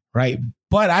come by, right?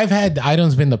 But I've had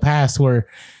items in the past where,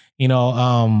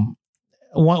 one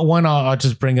I'll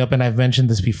just bring up, and I've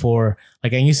mentioned this before.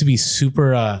 Like I used to be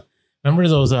super. Remember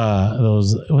those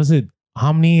was it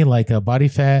Omni, like a body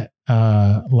fat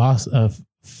loss of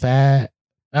fat?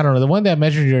 I don't know, the one that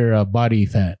measured your body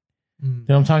fat. You know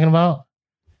what I'm talking about?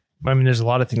 There's a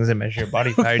lot of things that measure your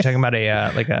body fat. Are you talking about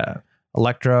a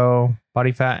electro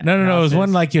body fat? No. It was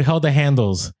one like you held the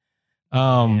handles.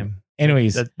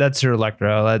 Anyways, that's your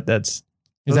electro. Is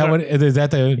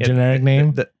that the generic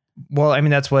name?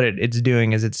 That's what it's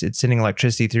doing. Is it's sending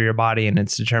electricity through your body, and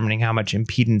it's determining how much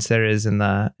impedance there is in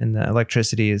the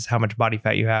electricity, is how much body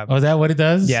fat you have. Oh, is that what it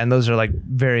does? Yeah, and those are like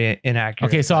very inaccurate.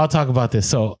 Okay, so I'll talk about this.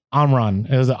 So Omron,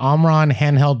 it was the Omron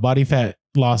handheld body fat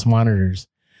loss monitors,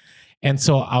 and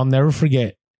so I'll never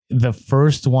forget the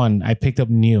first one I picked up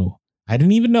new. I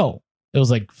didn't even know. It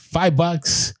was like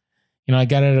 $5. You know, I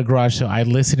got it at a garage sale. I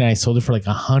listed it and I sold it for like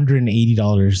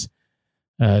 $180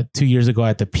 2 years ago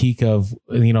at the peak of,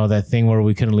 you know, that thing where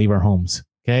we couldn't leave our homes.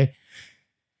 Okay.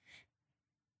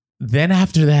 Then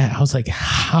after that, I was like,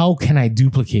 how can I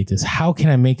duplicate this? How can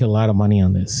I make a lot of money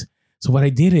on this? So what I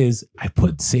did is I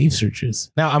put save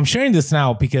searches. Now I'm sharing this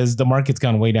now because the market's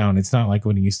gone way down. It's not like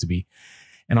what it used to be.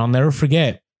 And I'll never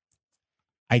forget,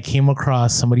 I came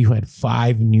across somebody who had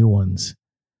 5 new ones.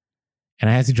 And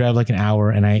I had to drive like an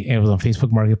hour, and it was on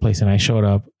Facebook Marketplace, and I showed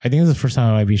up. I think this is the first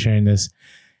time I might be sharing this.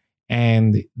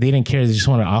 And they didn't care. They just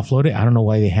wanted to offload it. I don't know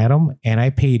why they had them. And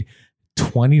I paid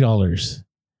 $20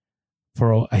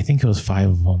 for, I think it was 5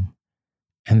 of them.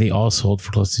 And they all sold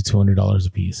for close to $200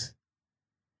 a piece.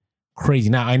 Crazy.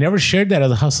 Now, I never shared that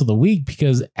as a hustle of the week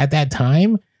because at that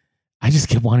time, I just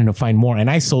kept wanting to find more. And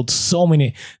I sold so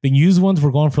many. The used ones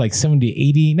were going for like 70,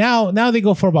 80. Now they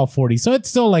go for about 40. So it's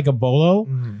still like a bolo.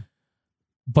 Mm-hmm.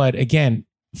 But again,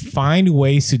 find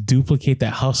ways to duplicate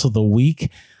that hustle of the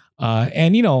week.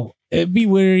 And, you know, be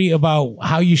wary about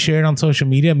how you share it on social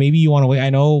media. Maybe you want to wait. I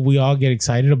know we all get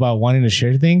excited about wanting to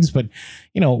share things, but,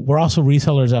 you know, we're also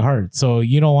resellers at heart. So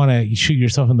you don't want to shoot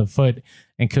yourself in the foot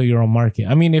and kill your own market.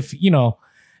 I mean, if, you know,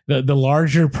 the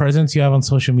larger presence you have on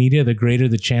social media, the greater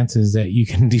the chances that you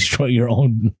can destroy your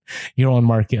own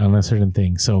market on a certain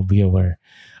thing. So be aware.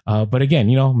 But again,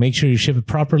 you know, make sure you ship it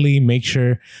properly. Make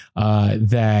sure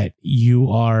that you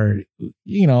are,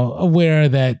 you know, aware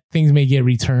that things may get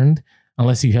returned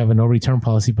unless you have a no return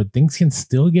policy, but things can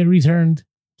still get returned.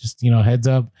 Just, you know, heads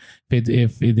up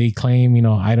if they claim, you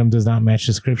know, item does not match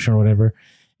description or whatever,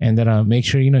 and then make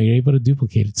sure, you know, you're able to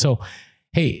duplicate it. So,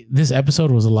 hey, this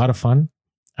episode was a lot of fun.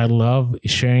 I love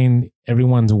sharing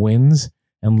everyone's wins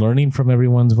and learning from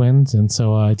everyone's wins. And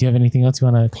so do you have anything else you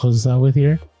want to close us out with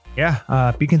here?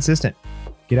 Yeah. Be consistent.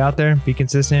 Get out there, be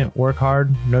consistent, work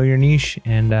hard, know your niche,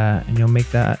 and you'll make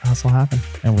that hustle happen.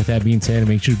 And with that being said,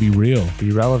 make sure to be real,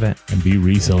 be relevant, and be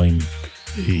reselling.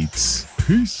 Peace.